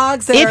old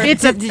blogs that if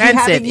it's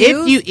offensive,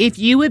 if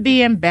you would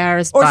be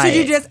embarrassed or by should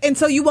you it, just, and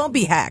so you won't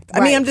be hacked. I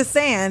mean, I'm just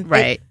saying.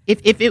 Right.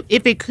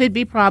 If it could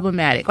be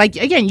problematic. Like,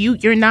 again,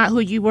 you're not who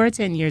you were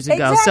 10 years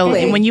ago.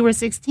 Exactly. So when you were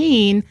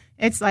 16,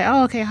 it's like,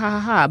 oh, okay, ha, ha,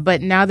 ha.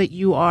 But now that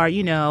you are,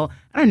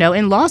 I don't know,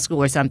 in law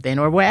school or something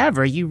or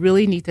wherever, you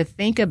really need to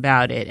think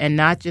about it and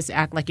not just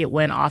act like it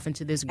went off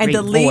into this great and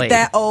delete void.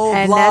 that old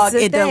And blog. that's the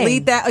thing.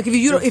 Delete that. Like, if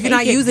you're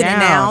not using it down.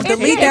 now,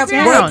 delete that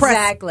down.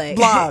 WordPress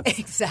blog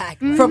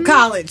Exactly. from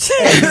college.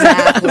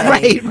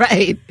 Exactly.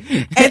 right.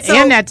 And so-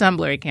 and that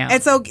Tumblr account.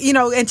 And so,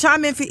 and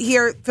chime in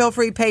here, feel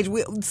free, Paige.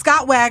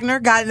 Scott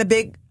Wagner got in a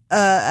big,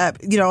 a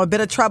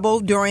bit of trouble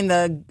during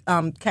the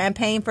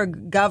campaign for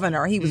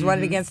governor. He was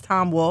running against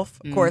Tom Wolfe.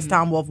 Of course,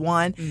 Tom Wolfe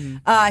won.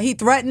 He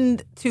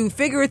threatened to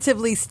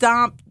figuratively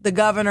stomp the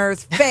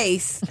governor's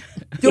face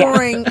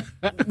during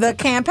the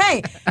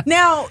campaign.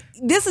 Now,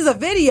 this is a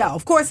video.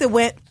 Of course, it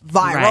went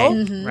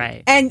viral.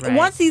 Right. And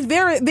once these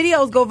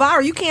videos go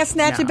viral, you can't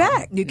snatch it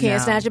back. You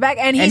can't snatch it back.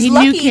 And he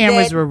lucky knew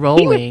cameras were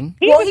rolling.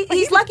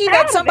 He's lucky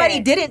that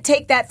somebody didn't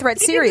take that threat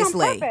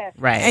seriously.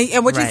 Right.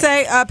 And what'd you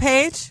say,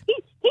 Paige?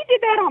 He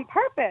did that on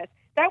purpose.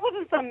 That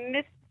wasn't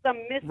some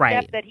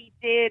misstep that he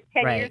did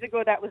 10 years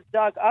ago that was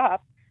dug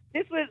up.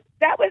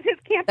 That was his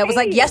campaign. That was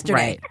like yesterday.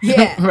 Right.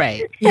 Yeah.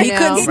 Right. He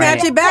couldn't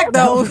snatch it back,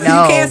 though. No,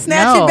 you can't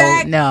snatch it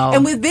back. No.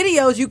 And with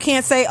videos, you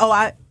can't say,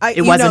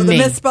 it wasn't me.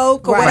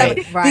 Misspoke or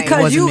whatever. Right. Because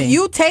It wasn't me.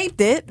 you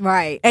taped it.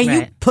 Right. And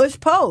you push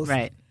post.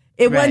 Right.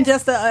 It wasn't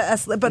just a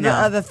slip of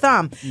the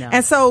thumb. No.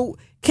 And so,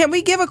 can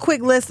we give a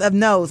quick list of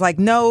no's? Like,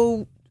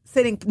 no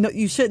sitting, no,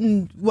 you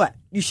shouldn't, what?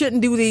 You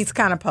shouldn't do these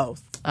kind of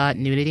posts.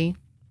 Nudity,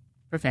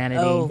 profanity.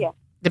 Oh. Yeah.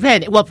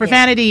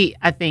 Profanity,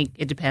 I think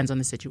it depends on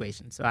the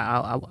situation. So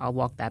I'll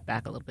walk that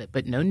back a little bit.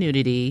 But no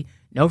nudity,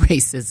 no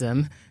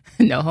racism,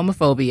 no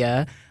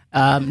homophobia,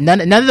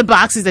 none of the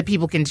boxes that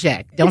people can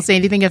check. Don't say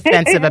anything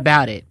offensive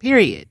about it.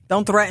 Period.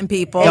 Don't threaten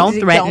people. Don't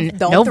threaten.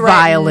 Don't no threaten.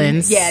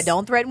 violence. Yeah,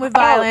 don't threaten with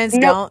violence.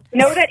 Know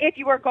that if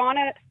you are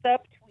gonna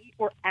subtweet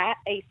or at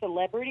a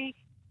celebrity,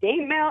 they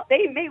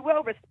may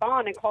well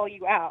respond and call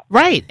you out.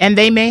 Right, and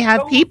they may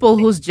have people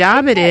whose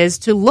job it is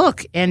to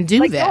look and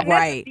do that. Don't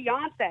mess with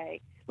Beyonce.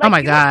 Oh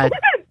my God!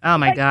 Oh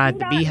my God!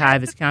 The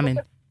beehive is coming.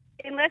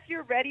 Unless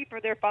you're ready for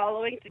their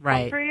following to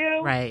come for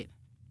you. Right.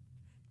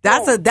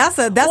 That's a whole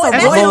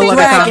royal other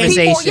dragon.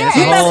 conversation.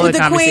 You mess with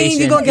the queen,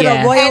 you're going to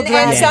get a royal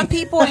dragon. And some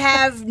people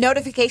have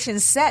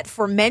notifications set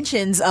for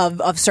mentions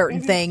of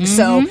certain things.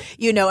 So,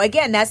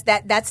 again, that's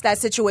that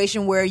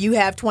situation where you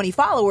have 20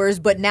 followers,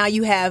 but now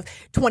you have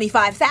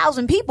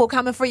 25,000 people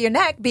coming for your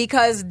neck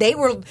because they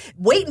were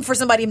waiting for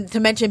somebody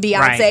to mention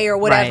Beyonce or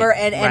whatever,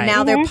 and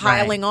now they're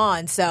piling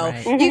on. So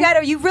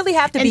you really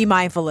have to be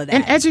mindful of that.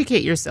 And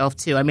educate yourself,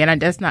 too. I mean,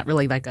 that's not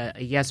really like a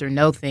yes or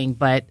no thing,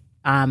 but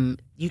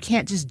you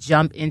can't just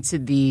jump into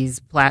these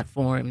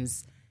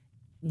platforms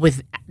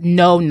with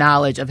no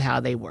knowledge of how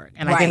they work.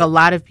 And I think a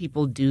lot of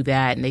people do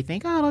that and they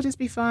think, oh, it'll just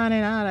be fun.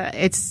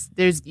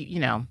 And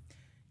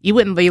you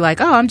wouldn't be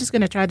like, oh, I'm just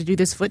going to try to do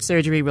this foot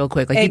surgery real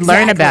quick. Like you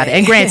learn about it.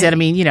 And granted, I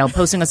mean,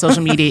 posting on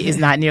social media is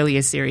not nearly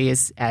as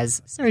serious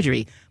as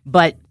surgery.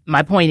 But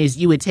my point is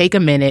you would take a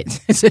minute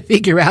to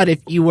figure out if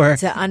you were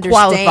To understand.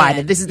 qualified,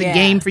 if this is the Yeah.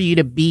 game for you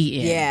to be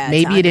in. Yeah,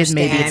 Maybe to it is,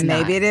 maybe it's understand. not.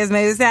 Maybe it is,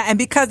 maybe it's not. And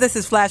because this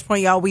is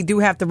Flashpoint, y'all, we do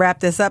have to wrap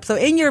this up. So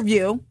in your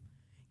view,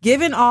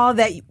 given all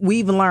that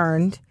we've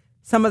learned,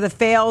 some of the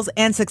fails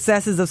and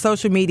successes of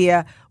social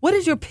media, what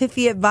is your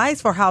pithy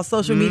advice for how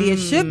social media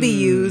should be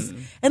used?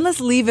 And let's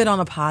leave it on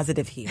a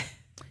positive here.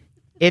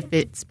 If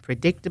it's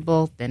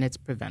predictable, then it's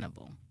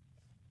preventable.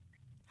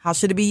 How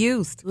should it be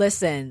used?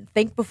 Listen,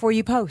 think before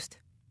you post.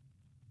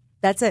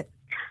 That's it.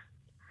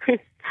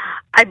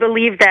 I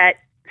believe that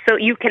so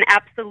you can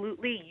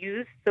absolutely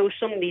use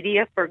social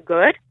media for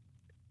good.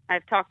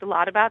 I've talked a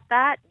lot about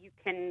that. You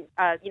can,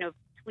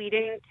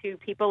 tweeting to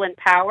people in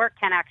power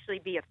can actually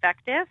be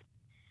effective.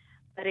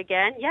 But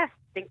again, yes,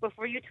 think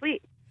before you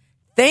tweet.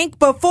 Think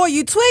before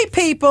you tweet,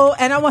 people.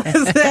 And I want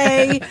to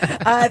say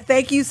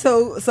thank you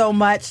so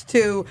much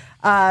to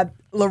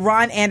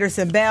LaRon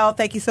Anderson-Bell.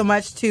 Thank you so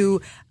much to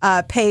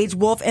Paige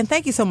Wolf. And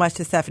thank you so much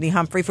to Stephanie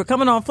Humphrey for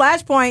coming on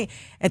Flashpoint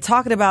and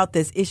talking about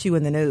this issue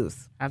in the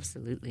news.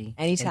 Absolutely.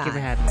 Anytime. Thank you for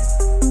having me.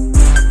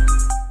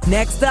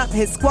 Next up,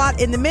 his squat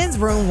in the men's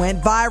room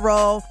went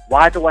viral.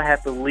 Why do I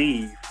have to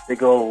leave to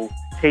go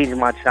change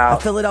my A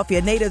child?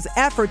 Philadelphia native's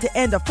effort to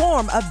end a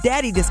form of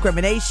daddy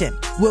discrimination.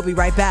 We'll be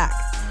right back.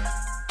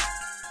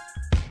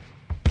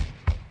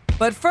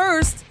 But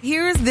first,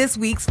 here's this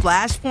week's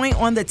Flashpoint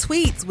on the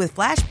tweets with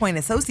Flashpoint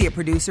associate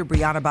producer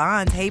Brianna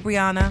Bonds. Hey,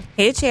 Brianna.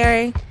 Hey,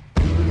 Cherry.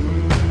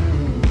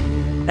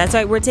 That's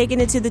right. We're taking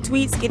it to the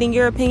tweets, getting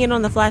your opinion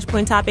on the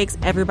Flashpoint topics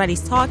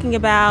everybody's talking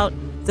about.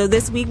 So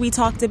this week we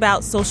talked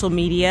about social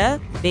media,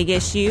 big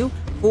issue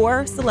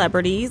for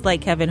celebrities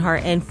like Kevin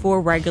Hart and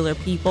for regular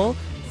people.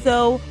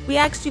 So we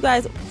asked you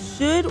guys,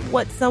 should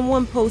what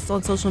someone posts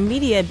on social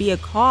media be a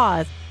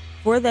cause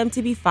for them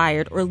to be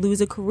fired or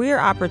lose a career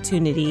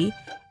opportunity?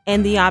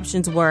 And the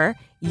options were,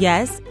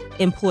 yes,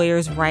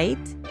 employer's right,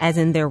 as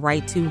in their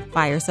right to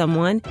fire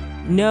someone.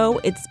 No,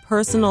 it's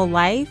personal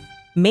life.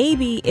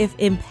 Maybe if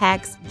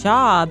impacts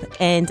job,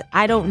 and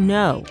I don't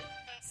know.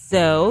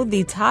 So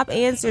the top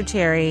answer,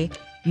 Cherry,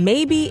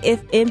 maybe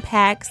if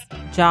impacts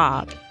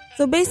job.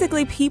 So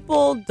basically,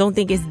 people don't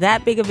think it's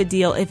that big of a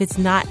deal if it's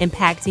not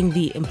impacting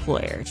the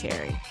employer,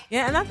 Cherry.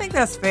 Yeah, and I think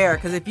that's fair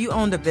because if you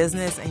owned a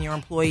business and your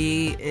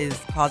employee is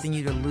causing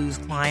you to lose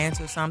clients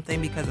or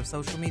something because of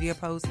social media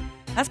posts,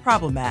 that's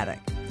problematic.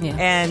 Yeah.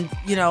 And,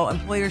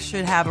 employers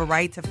should have a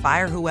right to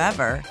fire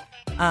whoever.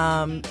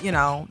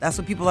 That's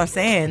what people are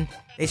saying.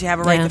 They should have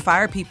a right Yeah. to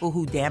fire people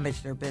who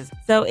damage their business.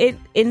 So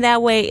in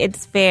that way,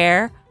 it's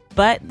fair.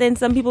 But then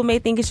some people may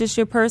think it's just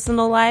your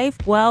personal life.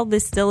 Well,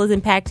 this still is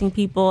impacting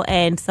people,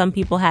 and some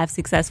people have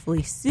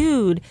successfully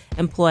sued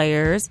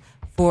employers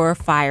for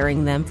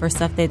firing them for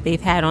stuff that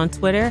they've had on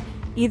Twitter.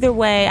 Either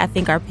way, I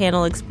think our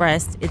panel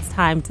expressed it's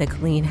time to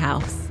clean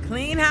house.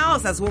 Clean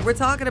house, that's what we're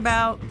talking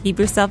about. Keep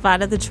yourself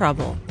out of the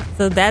trouble.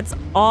 So that's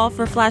all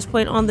for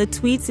Flashpoint on the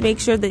tweets.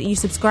 Make sure that you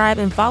subscribe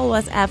and follow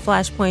us at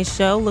Flashpoint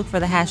Show. Look for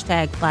the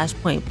hashtag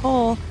Flashpoint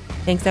Poll.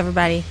 Thanks,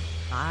 everybody.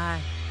 Bye.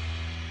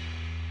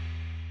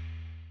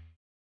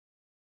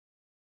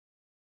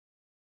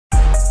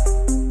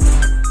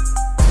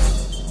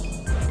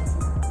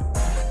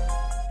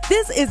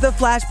 This is the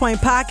Flashpoint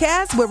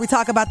Podcast, where we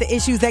talk about the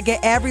issues that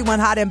get everyone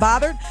hot and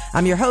bothered.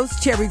 I'm your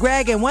host, Cherry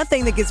Gregg, and one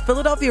thing that gets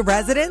Philadelphia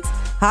residents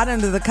hot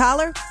under the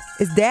collar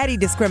is daddy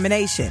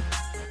discrimination.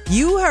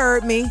 You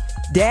heard me.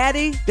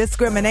 Daddy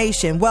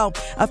discrimination. Well,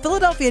 a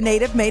Philadelphia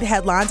native made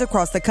headlines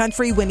across the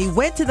country when he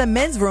went to the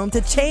men's room to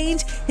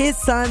change his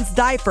son's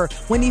diaper.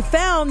 When he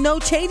found no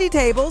changing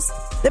tables,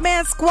 the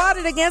man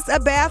squatted against a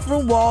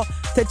bathroom wall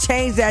to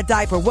change that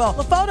diaper. Well,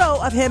 a photo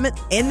of him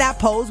in that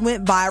pose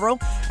went viral,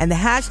 and the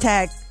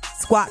hashtag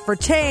Squat for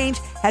Change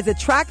has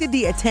attracted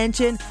the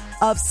attention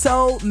of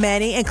so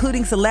many,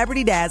 including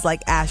celebrity dads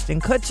like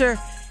Ashton Kutcher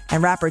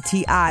and rapper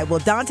T.I. Well,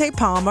 Dante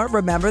Palmer,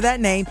 remember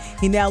that name.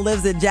 He now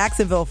lives in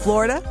Jacksonville,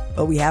 Florida,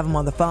 but we have him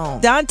on the phone.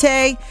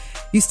 Dante,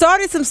 you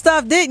started some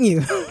stuff, didn't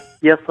you?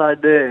 Yes, I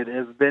did.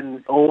 It's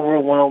been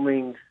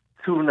overwhelming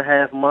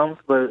 2.5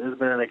 months, but it's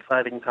been an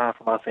exciting time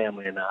for my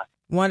family and I.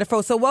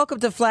 Wonderful. So welcome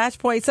to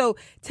Flashpoint. So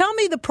tell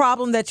me the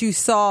problem that you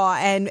saw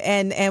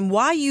and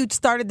why you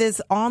started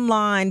this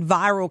online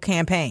viral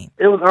campaign.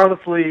 It was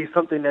honestly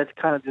something that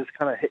kind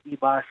of hit me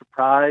by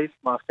surprise.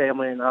 My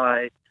family and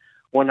I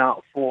went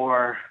out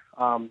for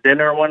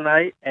dinner one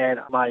night,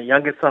 and my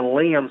youngest son,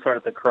 Liam,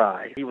 started to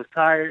cry. He was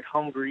tired,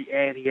 hungry,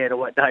 and he had a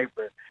wet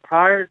diaper.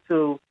 Prior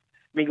to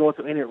me going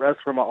to any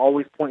restroom, I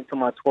always point to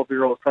my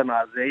 12-year-old son,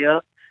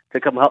 Isaiah,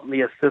 to come help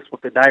me assist with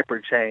the diaper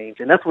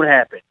change. And that's what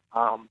happened.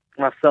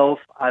 Myself,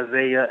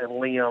 Isaiah, and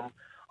Liam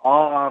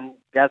all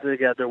gathered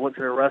together, went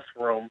to the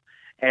restroom,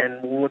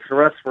 and when we went to the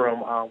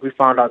restroom, we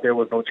found out there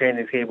was no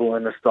changing table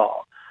in the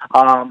stall.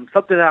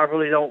 Something that I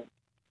really don't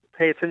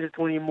pay attention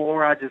to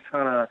anymore. I just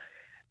kind of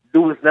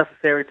do what's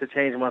necessary to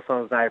change my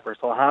son's diaper.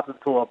 So I hopped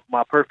into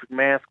my perfect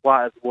man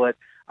squat is what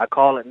I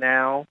call it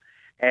now,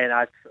 and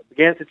I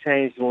began to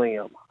change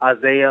Liam.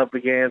 Isaiah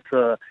began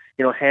to,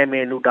 hand me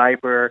a new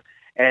diaper.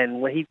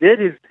 And when he did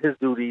his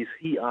duties,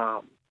 he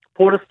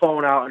pulled his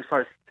phone out and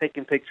started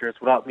taking pictures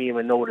without me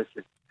even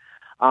noticing.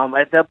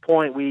 At that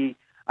point,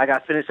 I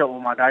got finished up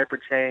with my diaper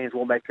change,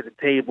 went back to the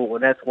table,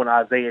 and that's when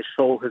Isaiah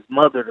showed his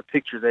mother the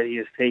picture that he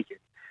has taken.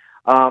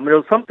 It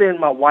was something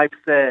my wife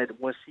said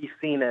when she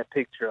seen that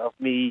picture of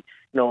me,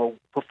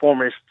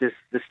 performing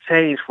this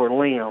change for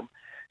Liam.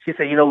 She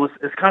said,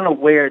 it's kind of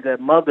weird that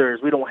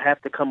mothers, we don't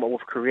have to come up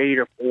with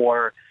creative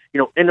or,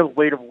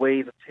 innovative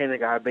ways of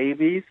changing our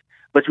babies,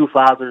 but you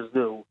fathers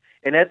do.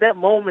 And at that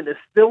moment, it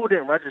still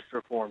didn't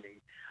register for me.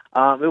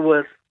 It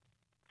was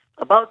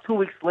about 2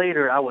 weeks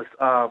later, I was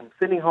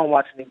sitting home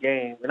watching the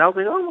game, and I was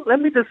like, oh, let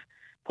me just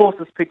post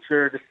this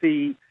picture to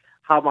see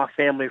how my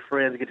family and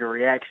friends get a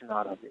reaction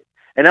out of it.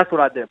 And that's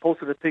what I did.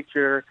 Posted a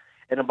picture,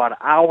 and about an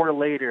hour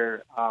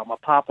later, a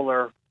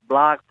popular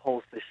blog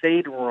post, The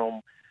Shade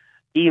Room,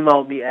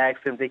 emailed me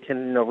asking if they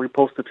can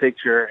repost the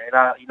picture, and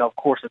I, of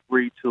course,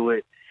 agreed to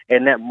it.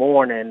 And that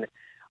morning,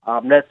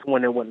 that's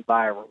when it went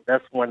viral.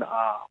 That's when,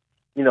 a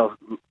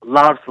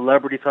lot of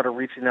celebrities started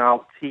reaching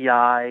out,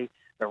 T.I.,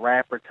 the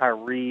rapper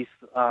Tyrese,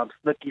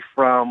 Snooki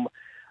from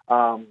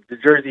the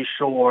Jersey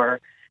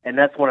Shore, and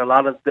that's when a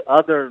lot of the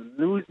other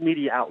news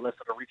media outlets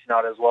started reaching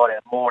out as well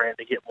that morning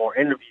to get more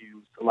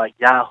interviews, like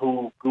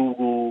Yahoo,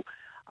 Google,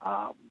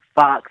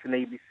 Fox, and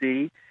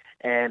ABC,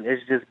 and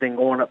it's just been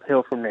going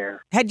uphill from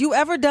there. Had you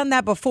ever done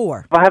that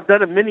before? I have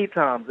done it many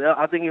times.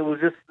 I think it was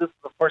this is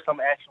the first time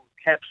I actually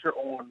captured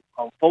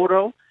on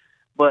photo,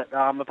 but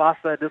if I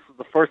said this was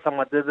the first time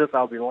I did this,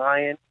 I'll be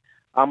lying.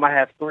 I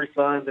have 3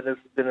 sons, and it's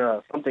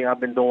been something I've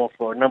been doing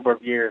for a number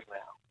of years now.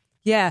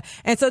 Yeah,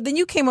 and so then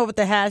you came up with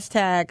the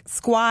hashtag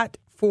Squat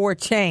for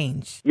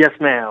Change. Yes,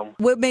 ma'am.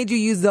 What made you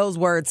use those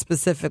words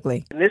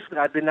specifically? Initially,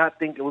 I did not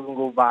think it was going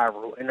to go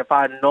viral, and if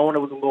I had known it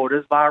was going to go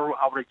this viral,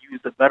 I would have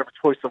used a better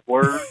choice of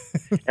words.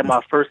 In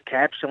my first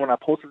caption, when I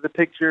posted the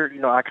picture,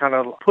 I kind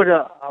of put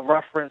a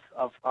reference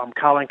of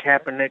Colin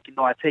Kaepernick.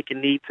 I take a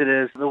knee to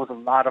this. There was a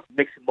lot of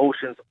mixed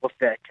emotions with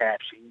that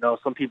caption.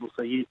 Some people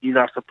say you're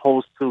not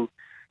supposed to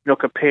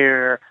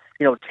compare,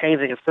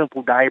 changing a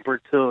simple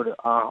diaper to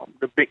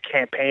the big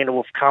campaign of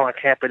what Colin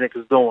Kaepernick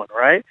is doing,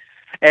 right?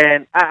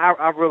 And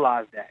I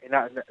realized that,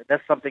 and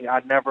that's something I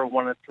never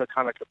wanted to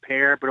kind of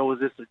compare, but it was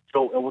just a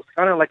joke. It was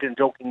kind of like a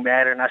joking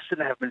matter, and I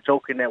shouldn't have been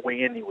joking that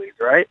way anyways,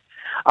 right?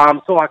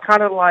 So I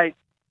kind of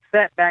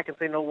sat back and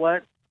said, you know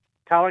what?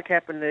 Colin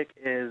Kaepernick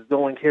is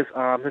doing his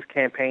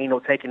campaign,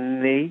 taking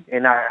the knee,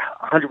 and I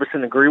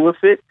 100% agree with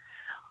it.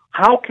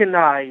 How can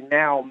I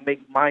now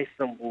make my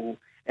symbol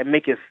and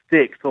make it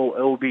stick so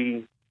it will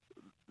be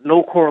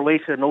no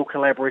correlation, no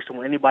collaboration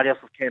with anybody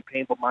else's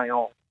campaign but my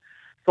own?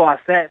 So I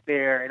sat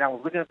there and I was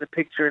looking at the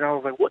picture and I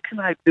was like, what can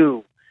I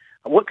do?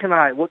 What kind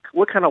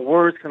of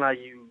words can I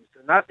use?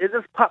 And it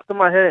just popped in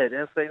my head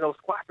and say,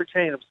 squat for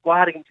change. I'm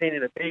squatting and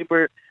changing the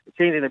paper,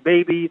 changing the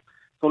baby.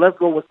 So let's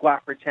go with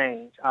squat for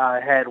change. I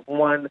had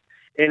one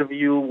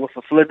interview with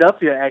a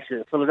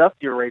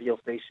Philadelphia radio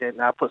station,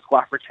 and I put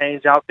squat for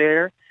change out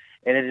there,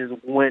 and it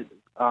just went.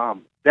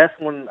 That's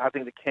when I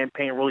think the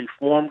campaign really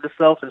formed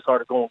itself and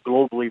started going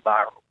globally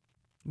viral.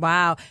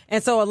 Wow.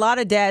 And so a lot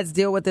of dads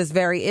deal with this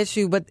very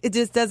issue, but it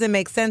just doesn't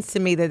make sense to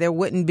me that there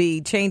wouldn't be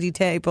changing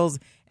tables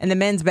in the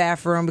men's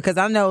bathroom, because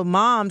I know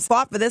moms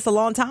fought for this a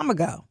long time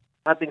ago.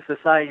 I think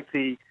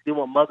society, they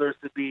want mothers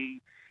to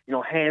be,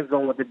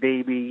 hands-on with the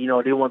baby.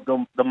 They want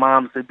the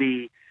moms to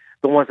be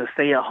the ones that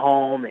stay at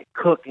home and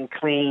cook and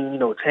clean,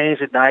 change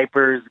the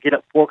diapers, get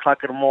up 4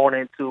 o'clock in the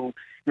morning to,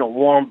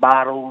 warm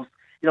bottles,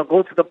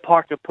 go to the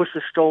park and push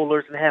the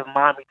strollers and have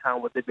mommy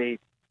time with the baby.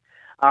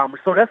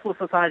 So that's what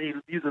society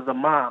views as a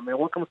mom. And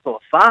when it comes to a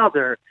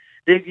father,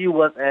 they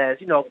view us as,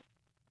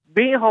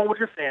 being home with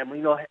your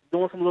family,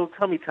 doing some little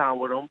tummy time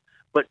with them,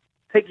 but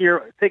take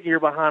your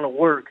behind to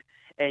work,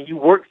 and you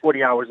work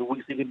 40 hours a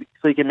week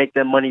so you can make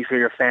that money for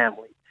your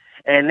family.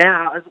 And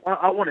now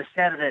I want to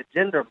shatter that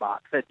gender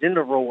box, that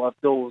gender role of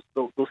those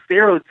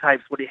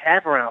stereotypes what they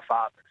have around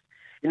fathers.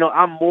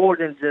 I'm more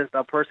than just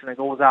a person that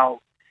goes out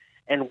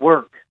and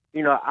work.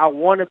 I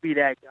want to be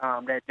that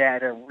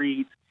dad that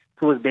reads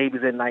to his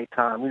babies at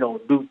nighttime,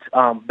 do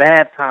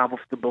bath time with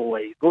the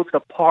boys, go to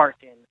the park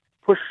and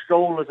push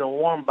strollers and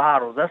warm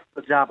bottles. That's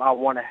the job I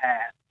want to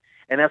have.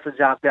 And that's a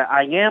job that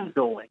I am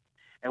doing.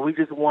 And we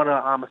just want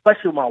to,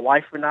 especially my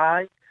wife and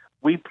I,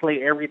 we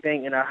play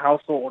everything in our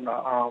household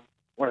on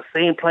the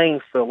same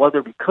playing field, whether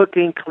it be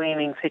cooking,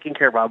 cleaning, taking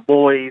care of our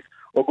boys,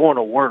 or going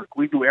to work.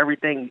 We do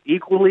everything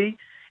equally.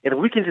 And if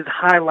we can just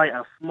highlight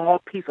a small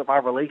piece of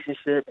our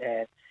relationship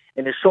and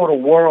to show the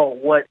world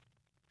what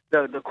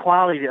the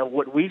quality of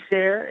what we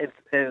share,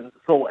 and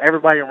so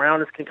everybody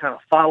around us can kind of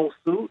follow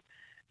suit,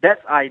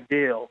 that's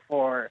ideal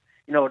for,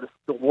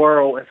 the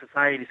world and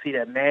society to see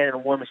that man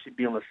and woman should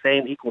be on the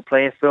same equal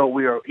playing field.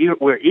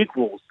 We're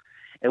equals,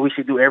 and we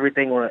should do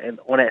everything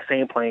on that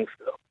same playing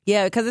field.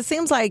 Yeah, because it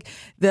seems like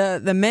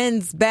the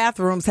men's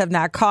bathrooms have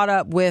not caught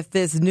up with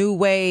this new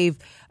wave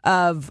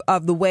of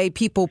the way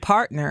people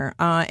partner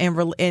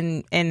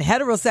in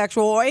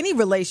heterosexual or any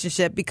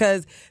relationship,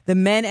 because the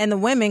men and the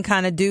women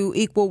kind of do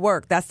equal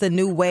work. That's the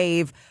new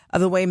wave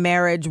of the way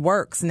marriage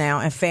works now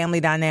and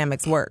family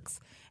dynamics works.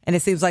 And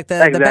it seems like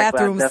the Exactly,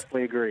 bathrooms I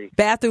definitely agree.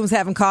 bathrooms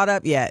haven't caught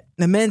up yet.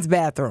 The men's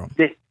bathroom.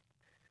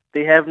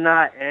 They have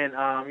not, and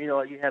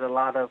you had a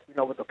lot of,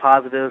 with the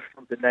positives,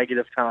 from the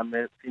negative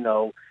comments.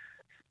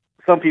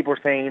 Some people are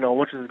saying, why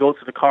don't you just go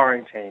to the car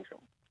and change them?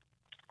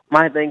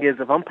 My thing is,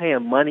 if I'm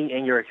paying money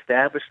in your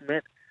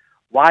establishment,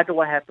 why do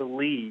I have to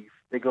leave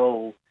to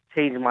go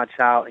change my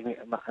child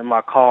in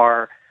my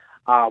car?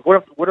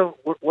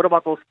 What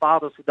about those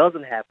fathers who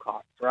doesn't have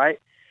cars,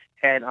 right?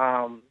 And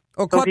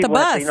or caught the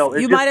bus.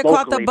 You might have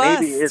caught the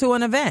bus to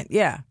an event.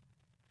 Yeah,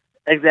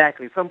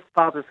 exactly. Some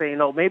fathers say,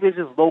 maybe it's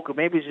just local,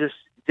 maybe it's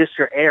just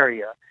your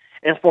area.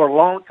 And for a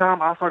long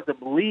time, I started to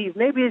believe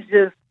maybe it's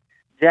just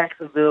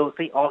Jacksonville,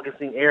 St.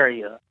 Augustine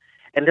area.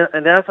 And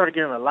then I started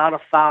getting a lot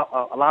of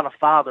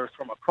fathers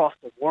from across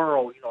the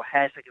world,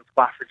 hashtagging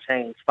Squat for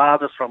Change.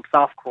 Fathers from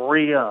South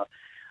Korea,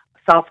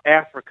 South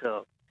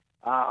Africa,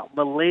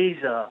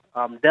 Malaysia,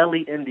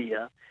 Delhi,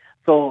 India.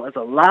 So there's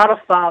a lot of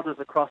fathers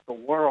across the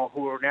world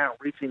who are now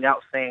reaching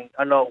out saying,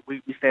 I know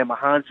we stand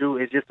behind you.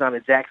 It's just not a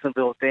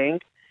Jacksonville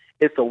thing.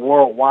 It's a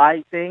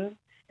worldwide thing.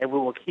 And we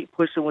will keep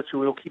pushing with you.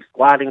 We'll keep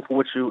squatting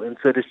with you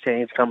until this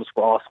change comes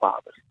for all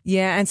fathers.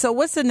 Yeah, and so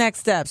what's the next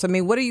steps? I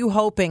mean, what are you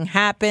hoping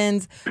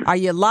happens? Are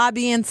you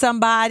lobbying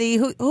somebody?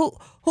 Who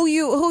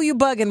you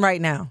bugging right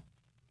now?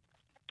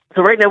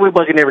 So right now we're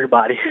bugging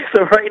everybody.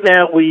 So right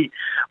now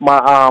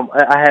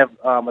I have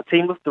a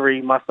team of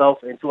 3,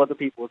 myself and 2 other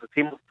people. It's a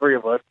team of 3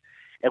 of us,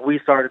 and we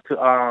started to.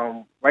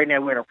 Right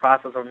now we're in the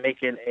process of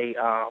making a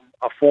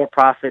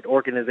for-profit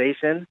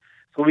organization.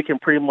 So we can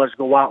pretty much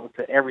go out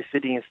into every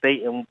city and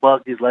state and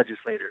bug these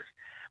legislators.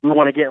 We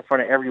want to get in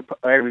front of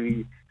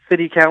every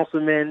city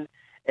councilman,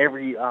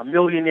 every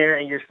millionaire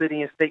in your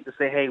city and state to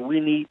say, hey, we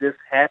need this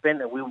to happen,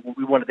 and we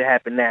want it to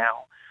happen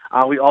now.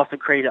 We also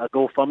created a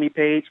GoFundMe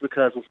page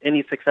because with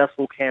any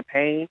successful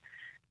campaign,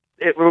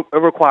 it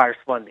requires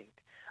funding.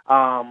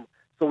 So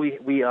we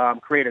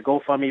create a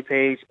GoFundMe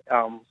page,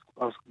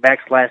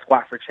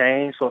 /Squat for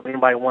Change. So if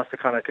anybody wants to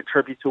kind of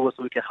contribute to it,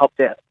 so we can help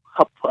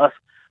us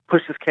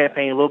push this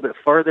campaign a little bit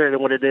further than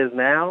what it is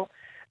now,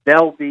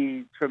 we'll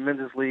be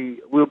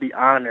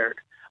honored.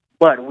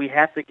 But we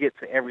have to get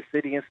to every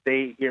city and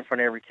state, get in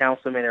front of every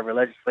councilman, every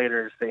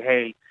legislator, and say,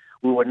 hey,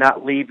 we will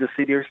not leave the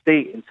city or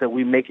state until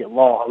we make it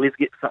law. At least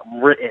get something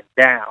written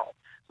down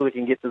so we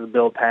can get this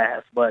bill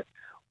passed. But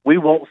we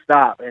won't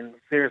stop. And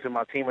seriously,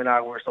 my team and I,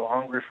 we're so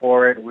hungry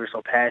for it. We're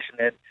so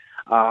passionate.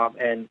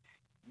 And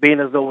being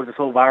as though with this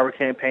whole viral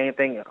campaign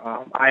thing,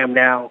 I am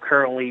now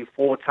currently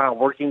full-time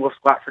working with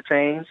Squat for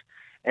Change.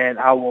 And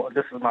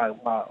this is my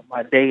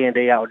day in,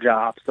 day out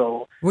job.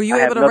 So were you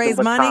able to raise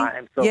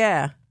money?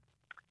 Yeah.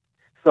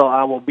 So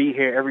I will be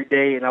here every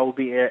day, and I will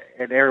be at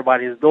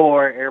everybody's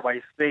door,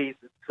 everybody's face,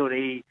 until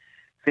they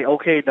say,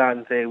 okay, Don,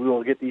 and say, we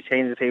will get these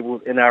changing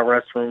tables in our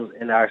restrooms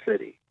in our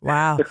city.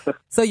 Wow.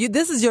 So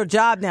this is your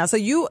job now. So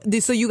you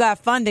got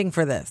funding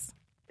for this.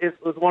 It's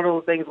one of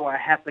those things where I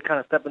have to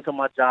kind of step into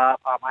my job.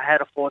 I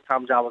had a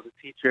full-time job as a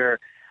teacher.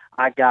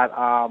 I got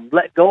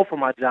let go from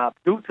my job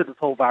due to this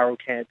whole viral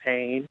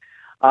campaign.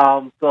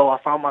 So I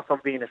found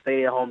myself being a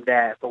stay-at-home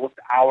dad. So with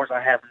the hours I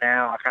have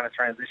now, I kind of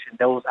transitioned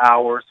those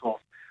hours. So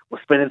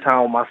we're spending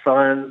time with my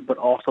sons, but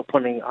also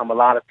putting a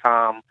lot of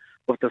time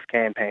with this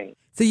campaign.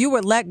 So you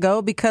were let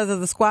go because of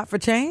the Squat for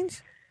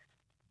Change?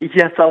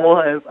 Yes, I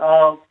was.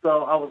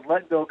 So I was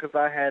let go because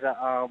I had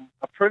a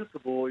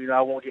principal.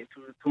 I won't get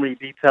into too many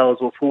details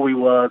of who he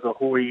was or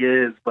who he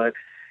is, but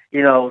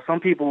some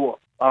people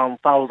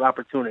follow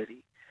opportunity.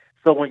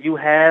 So when you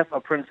have a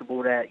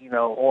principal that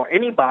or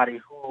anybody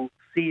who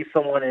sees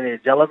someone and is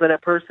jealous of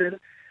that person,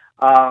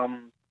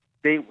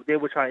 they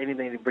would try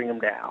anything to bring them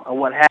down. And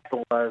what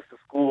happened was the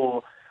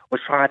school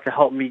was trying to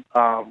help me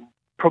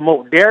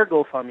promote their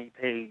GoFundMe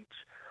page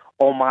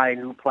on my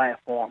new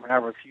platform, and I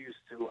refused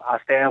to. I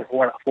stand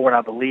for what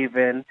I believe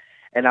in,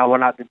 and I will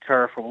not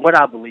deter from what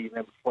I believe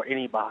in for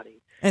anybody.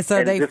 And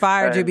so they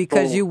fired you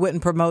because you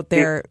wouldn't promote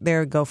their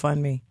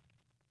GoFundMe.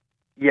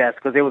 Yes,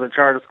 because they was a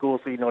charter school,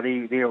 so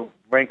they were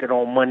ranking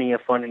on money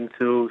and funding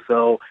too.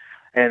 So,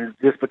 and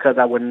just because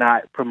I would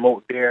not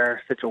promote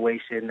their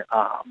situation,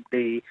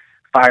 they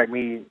fired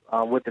me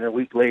within a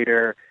week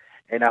later,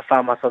 and I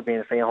found myself being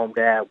a stay-at-home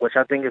dad, which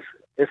I think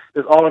is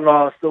all in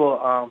all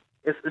still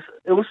it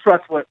was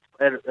stressful at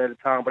the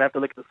time, but I have to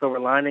look at the silver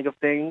lining of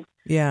things.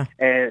 Yeah,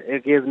 and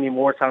it gives me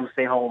more time to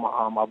stay home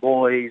with my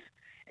boys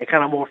and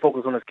kind of more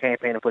focus on this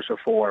campaign and push it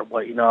forward.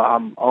 But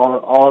I'm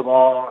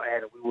all,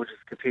 and we will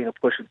just continue to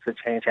push it to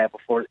change happen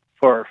for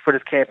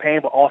this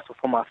campaign, but also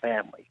for my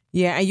family.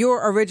 Yeah, and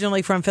you're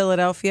originally from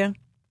Philadelphia?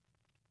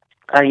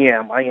 I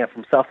am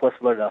from Southwest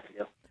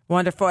Philadelphia.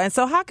 Wonderful. And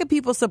so how can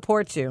people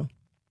support you?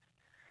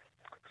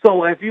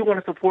 So if you want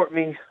to support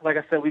me, like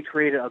I said, we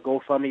created a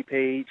GoFundMe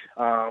page,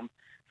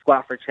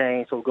 Squat for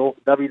Change. So go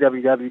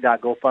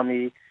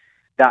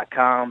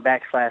www.gofundme.com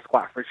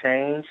 /Squat for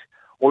Change.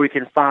 Or you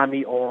can find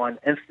me on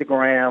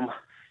Instagram,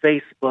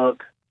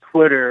 Facebook,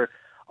 Twitter,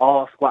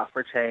 all Squat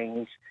for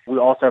Change. We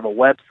also have a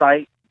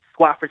website,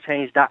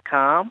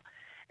 squatforchange.com,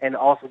 and it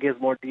also gives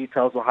more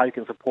details on how you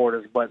can support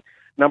us. But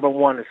number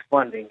one is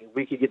funding. If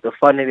we could get the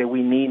funding that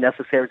we need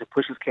necessary to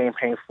push this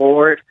campaign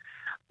forward,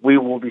 we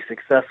will be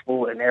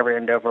successful in every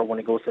endeavor when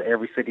it goes to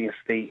every city and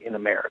state in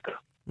America.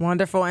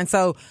 Wonderful. And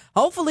so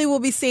hopefully we'll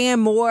be seeing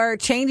more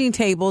changing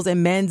tables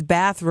in men's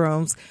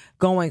bathrooms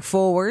going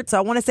forward. So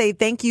I want to say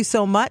thank you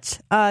so much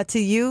to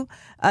you,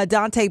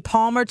 Dante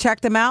Palmer.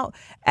 Check them out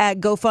at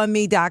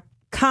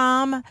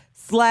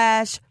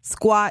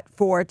GoFundMe.com/squat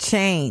for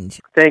change.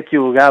 Thank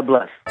you. God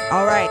bless.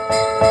 All right.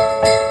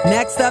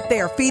 Next up, they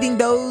are feeding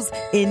those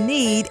in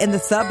need in the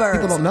suburbs.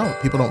 People don't know.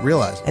 People don't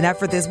realize. An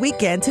effort this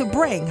weekend to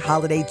bring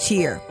holiday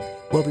cheer.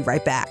 We'll be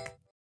right back.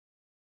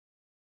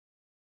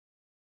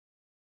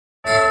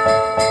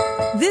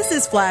 This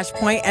is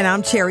Flashpoint, and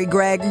I'm Cherry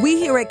Gregg. We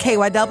here at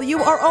KYW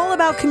are all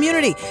about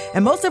community,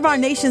 and most of our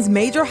nation's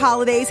major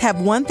holidays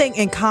have one thing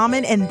in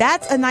common, and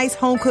that's a nice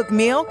home-cooked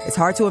meal. It's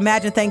hard to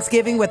imagine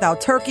Thanksgiving without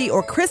turkey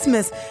or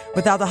Christmas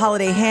without the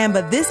holiday ham,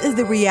 but this is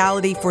the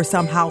reality for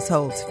some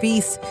households.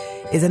 Feast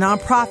is a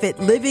nonprofit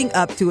living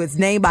up to its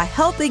name by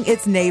helping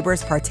its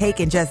neighbors partake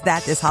in just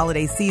that this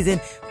holiday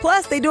season.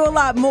 Plus, they do a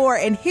lot more,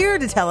 and here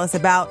to tell us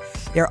about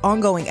their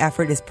ongoing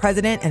effort is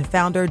President and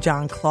founder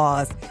John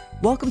Claus.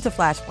 Welcome to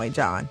Flashpoint,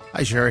 John.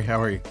 Hi, Sherry.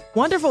 How are you?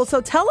 Wonderful.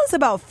 So tell us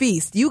about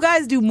Feast. You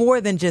guys do more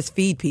than just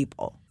feed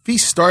people.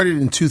 Feast started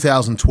in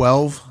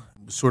 2012,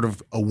 sort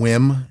of a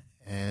whim,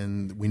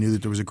 and we knew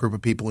that there was a group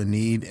of people in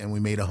need, and we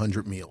made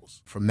 100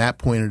 meals. From that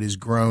point, it has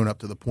grown up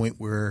to the point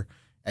where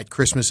at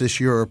Christmas this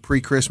year or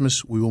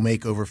pre-Christmas, we will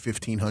make over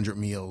 1,500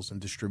 meals and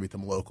distribute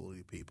them locally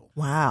to people.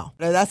 Wow.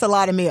 That's a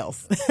lot of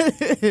meals.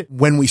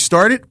 When we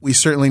started, we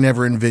certainly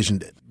never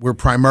envisioned it. We're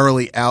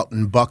primarily out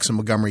in Bucks and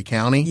Montgomery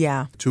County,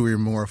 two of your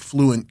more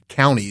affluent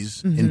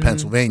counties in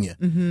Pennsylvania.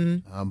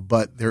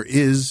 But there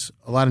is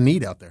a lot of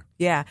need out there.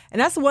 Yeah. And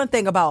that's the one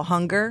thing about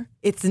hunger.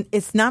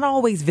 It's not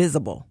always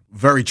visible.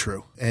 Very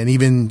true. And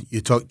even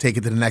you take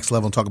it to the next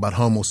level and talk about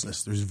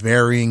homelessness. There's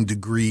varying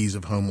degrees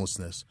of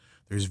homelessness.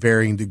 There's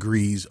varying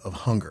degrees of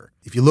hunger.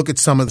 If you look at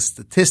some of the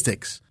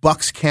statistics,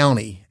 Bucks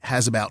County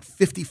has about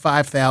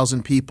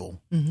 55,000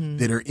 people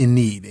that are in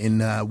need in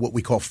what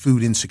we call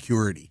food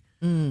insecurity.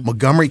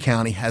 Montgomery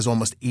County has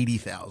almost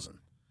 80,000.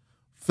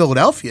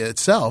 Philadelphia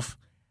itself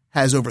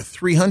has over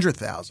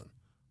 300,000.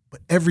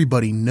 But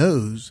everybody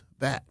knows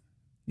that.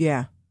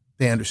 Yeah.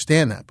 They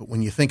understand that. But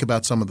when you think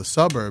about some of the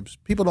suburbs,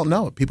 people don't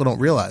know it. People don't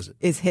realize it.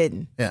 It's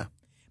hidden. Yeah.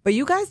 But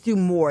you guys do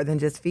more than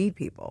just feed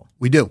people.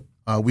 We do.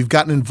 We've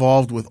gotten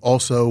involved with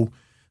also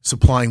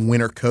supplying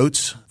winter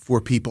coats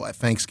for people at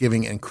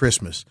Thanksgiving and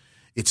Christmas.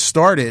 It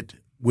started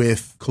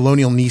with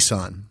Colonial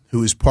Nissan,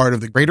 who is part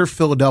of the Greater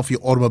Philadelphia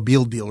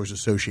Automobile Dealers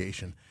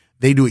Association.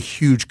 They do a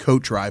huge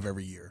coat drive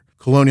every year.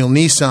 Colonial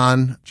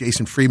Nissan,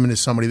 Jason Friedman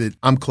is somebody that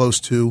I'm close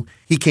to.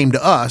 He came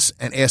to us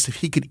and asked if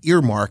he could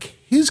earmark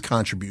his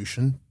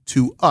contribution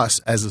to us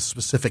as a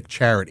specific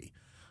charity.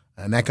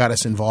 And that got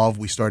us involved.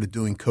 We started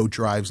doing coat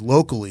drives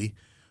locally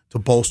to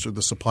bolster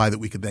the supply that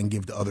we could then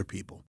give to other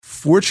people.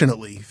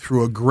 Fortunately,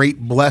 through a great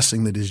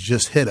blessing that has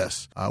just hit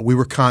us, we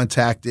were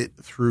contacted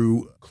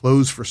through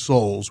Clothes for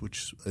Souls,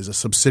 which is a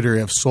subsidiary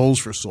of Souls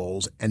for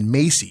Souls, and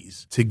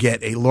Macy's to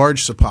get a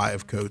large supply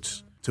of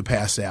coats to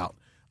pass out.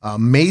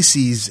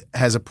 Macy's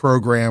has a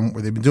program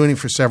where they've been doing it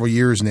for several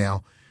years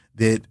now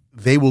that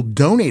they will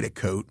donate a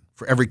coat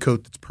for every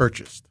coat that's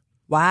purchased.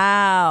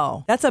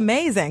 Wow. That's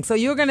amazing. So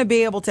you're going to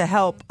be able to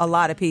help a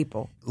lot of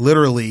people.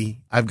 Literally,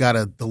 I've got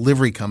a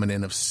delivery coming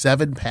in of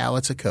 7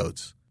 pallets of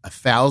coats,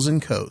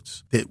 1,000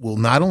 coats that will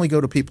not only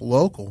go to people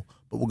local,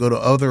 but will go to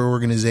other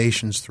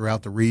organizations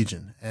throughout the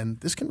region. And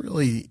this can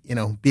really,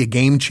 be a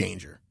game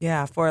changer.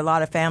 Yeah, for a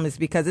lot of families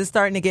because it's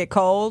starting to get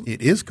cold.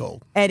 It is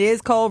cold. It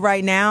is cold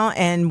right now,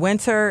 and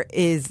winter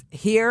is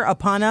here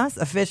upon us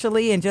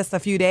officially in just a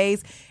few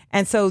days.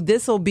 And so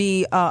this will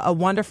be a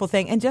wonderful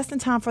thing, and just in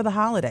time for the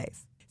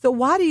holidays. So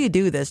why do you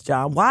do this,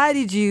 John? Why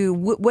did you,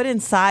 what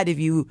inside of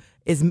you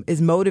is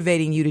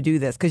motivating you to do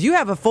this? Because you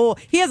have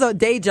he has a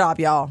day job,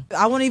 y'all.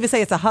 I won't even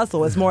say it's a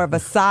hustle. It's more of a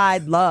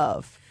side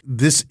love.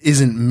 This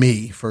isn't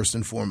me, first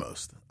and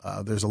foremost.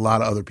 There's a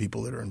lot of other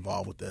people that are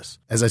involved with this.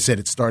 As I said,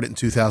 it started in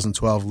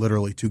 2012.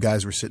 Literally, 2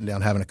 guys were sitting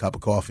down having a cup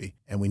of coffee,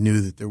 and we knew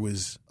that there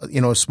was,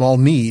 a small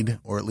need,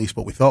 or at least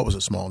what we thought was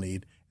a small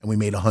need, and we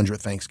made 100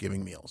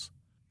 Thanksgiving meals.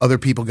 Other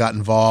people got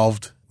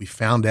involved. We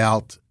found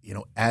out,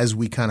 as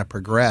we kind of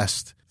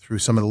progressed through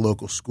some of the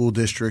local school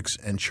districts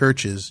and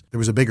churches, there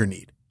was a bigger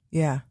need.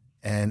 Yeah.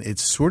 And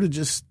it's sort of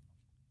just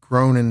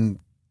grown and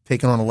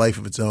taken on a life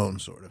of its own,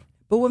 sort of.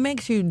 But what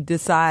makes you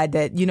decide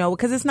that,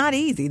 because it's not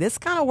easy. This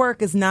kind of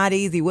work is not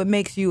easy. What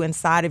makes you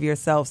inside of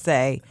yourself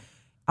say,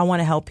 I want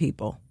to help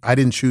people? I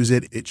didn't choose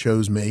it. It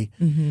chose me.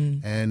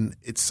 Mm-hmm. And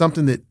it's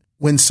something that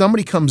when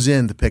somebody comes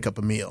in to pick up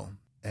a meal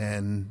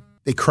and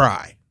they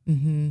cry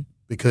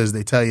because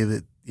they tell you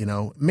that,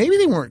 maybe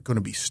they weren't going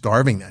to be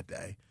starving that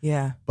day.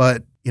 Yeah.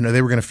 But,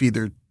 they were going to feed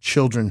their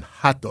children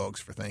hot dogs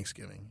for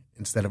Thanksgiving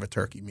instead of a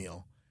turkey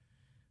meal.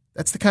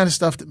 That's the kind of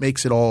stuff that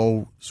makes it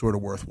all sort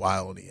of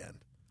worthwhile in the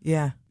end.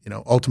 Yeah.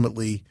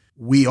 Ultimately,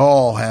 we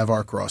all have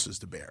our crosses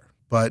to bear.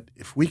 But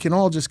if we can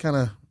all just kind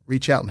of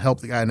reach out and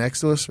help the guy next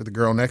to us or the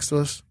girl next to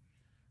us,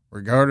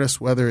 regardless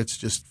whether it's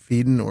just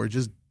feeding or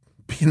just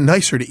being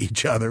nicer to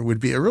each other, would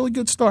be a really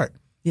good start.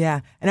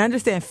 Yeah. And I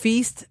understand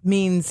feast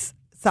means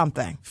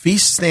something.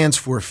 Feast stands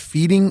for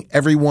feeding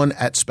everyone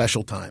at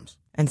special times.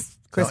 And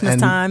Christmas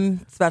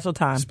time, special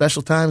time.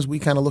 Special times, we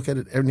kind of look at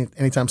it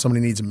anytime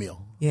somebody needs a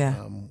meal.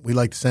 Yeah. We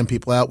like to send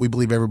people out. We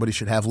believe everybody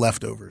should have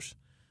leftovers.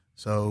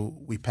 So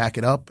we pack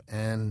it up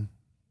and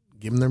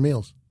give them their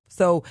meals.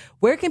 So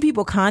where can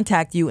people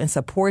contact you and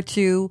support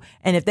you?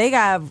 And if they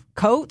have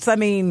coats, I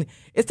mean,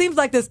 it seems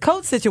like this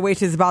coat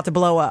situation is about to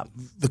blow up.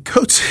 The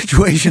coat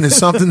situation is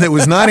something that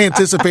was not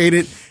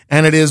anticipated,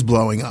 and it is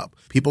blowing up.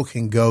 People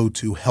can go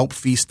to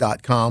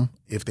helpfeast.com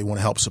if they want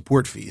to help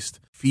support Feast,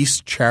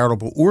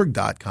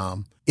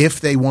 feastcharitableorg.com if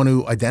they want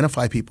to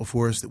identify people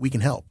for us that we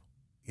can help,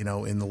 in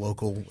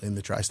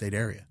the tri-state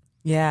area.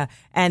 Yeah.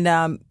 And,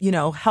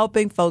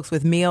 helping folks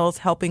with meals,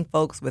 helping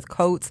folks with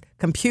coats,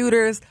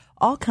 computers,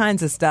 all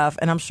kinds of stuff.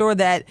 And I'm sure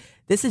that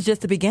this is just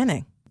the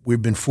beginning.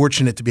 We've been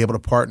fortunate to be able to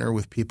partner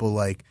with people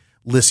like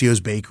Lissio's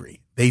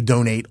Bakery. They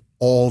donate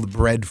all the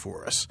bread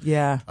for us.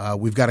 Yeah.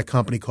 We've got a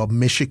company called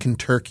Michigan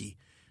Turkey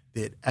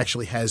that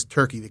actually has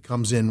turkey that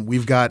comes in.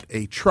 We've got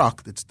a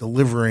truck that's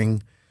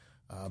delivering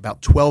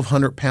about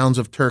 1,200 pounds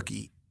of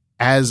turkey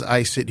as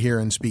I sit here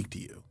and speak to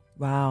you.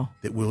 Wow.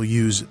 That we'll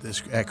use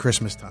at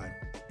Christmas time.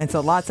 And so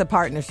lots of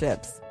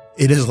partnerships.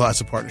 It is lots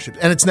of partnerships,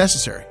 and it's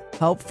necessary.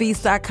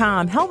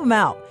 Helpfeast.com. Help them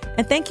out.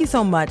 And thank you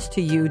so much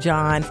to you,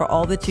 John, for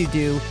all that you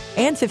do,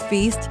 and to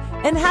Feast,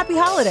 and happy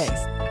holidays.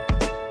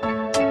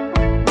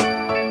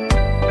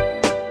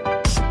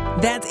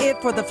 That's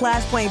it for the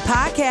Flashpoint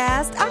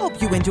podcast. I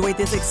hope you enjoyed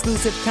this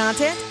exclusive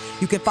content.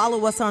 You can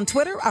follow us on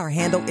Twitter. Our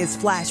handle is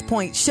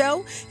Flashpoint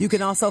Show. You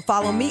can also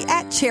follow me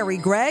at Cherry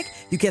Gregg.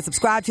 You can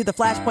subscribe to the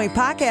Flashpoint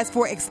podcast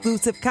for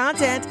exclusive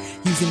content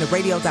using the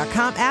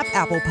radio.com app,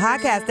 Apple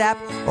Podcast app,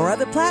 or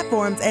other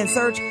platforms, and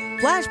search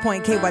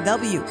Flashpoint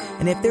KYW.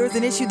 And if there's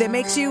an issue that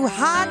makes you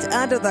hot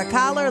under the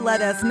collar,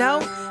 let us know,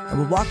 and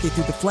we'll walk you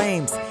through the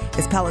flames.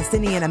 As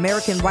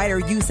Palestinian-American writer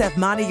Youssef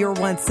Mondier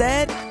once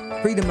said,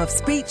 freedom of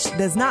speech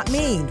does not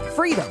mean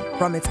freedom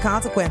from its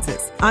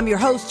consequences. I'm your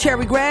host,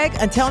 Cherry Gregg.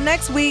 Until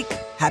next week,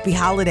 happy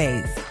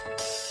holidays.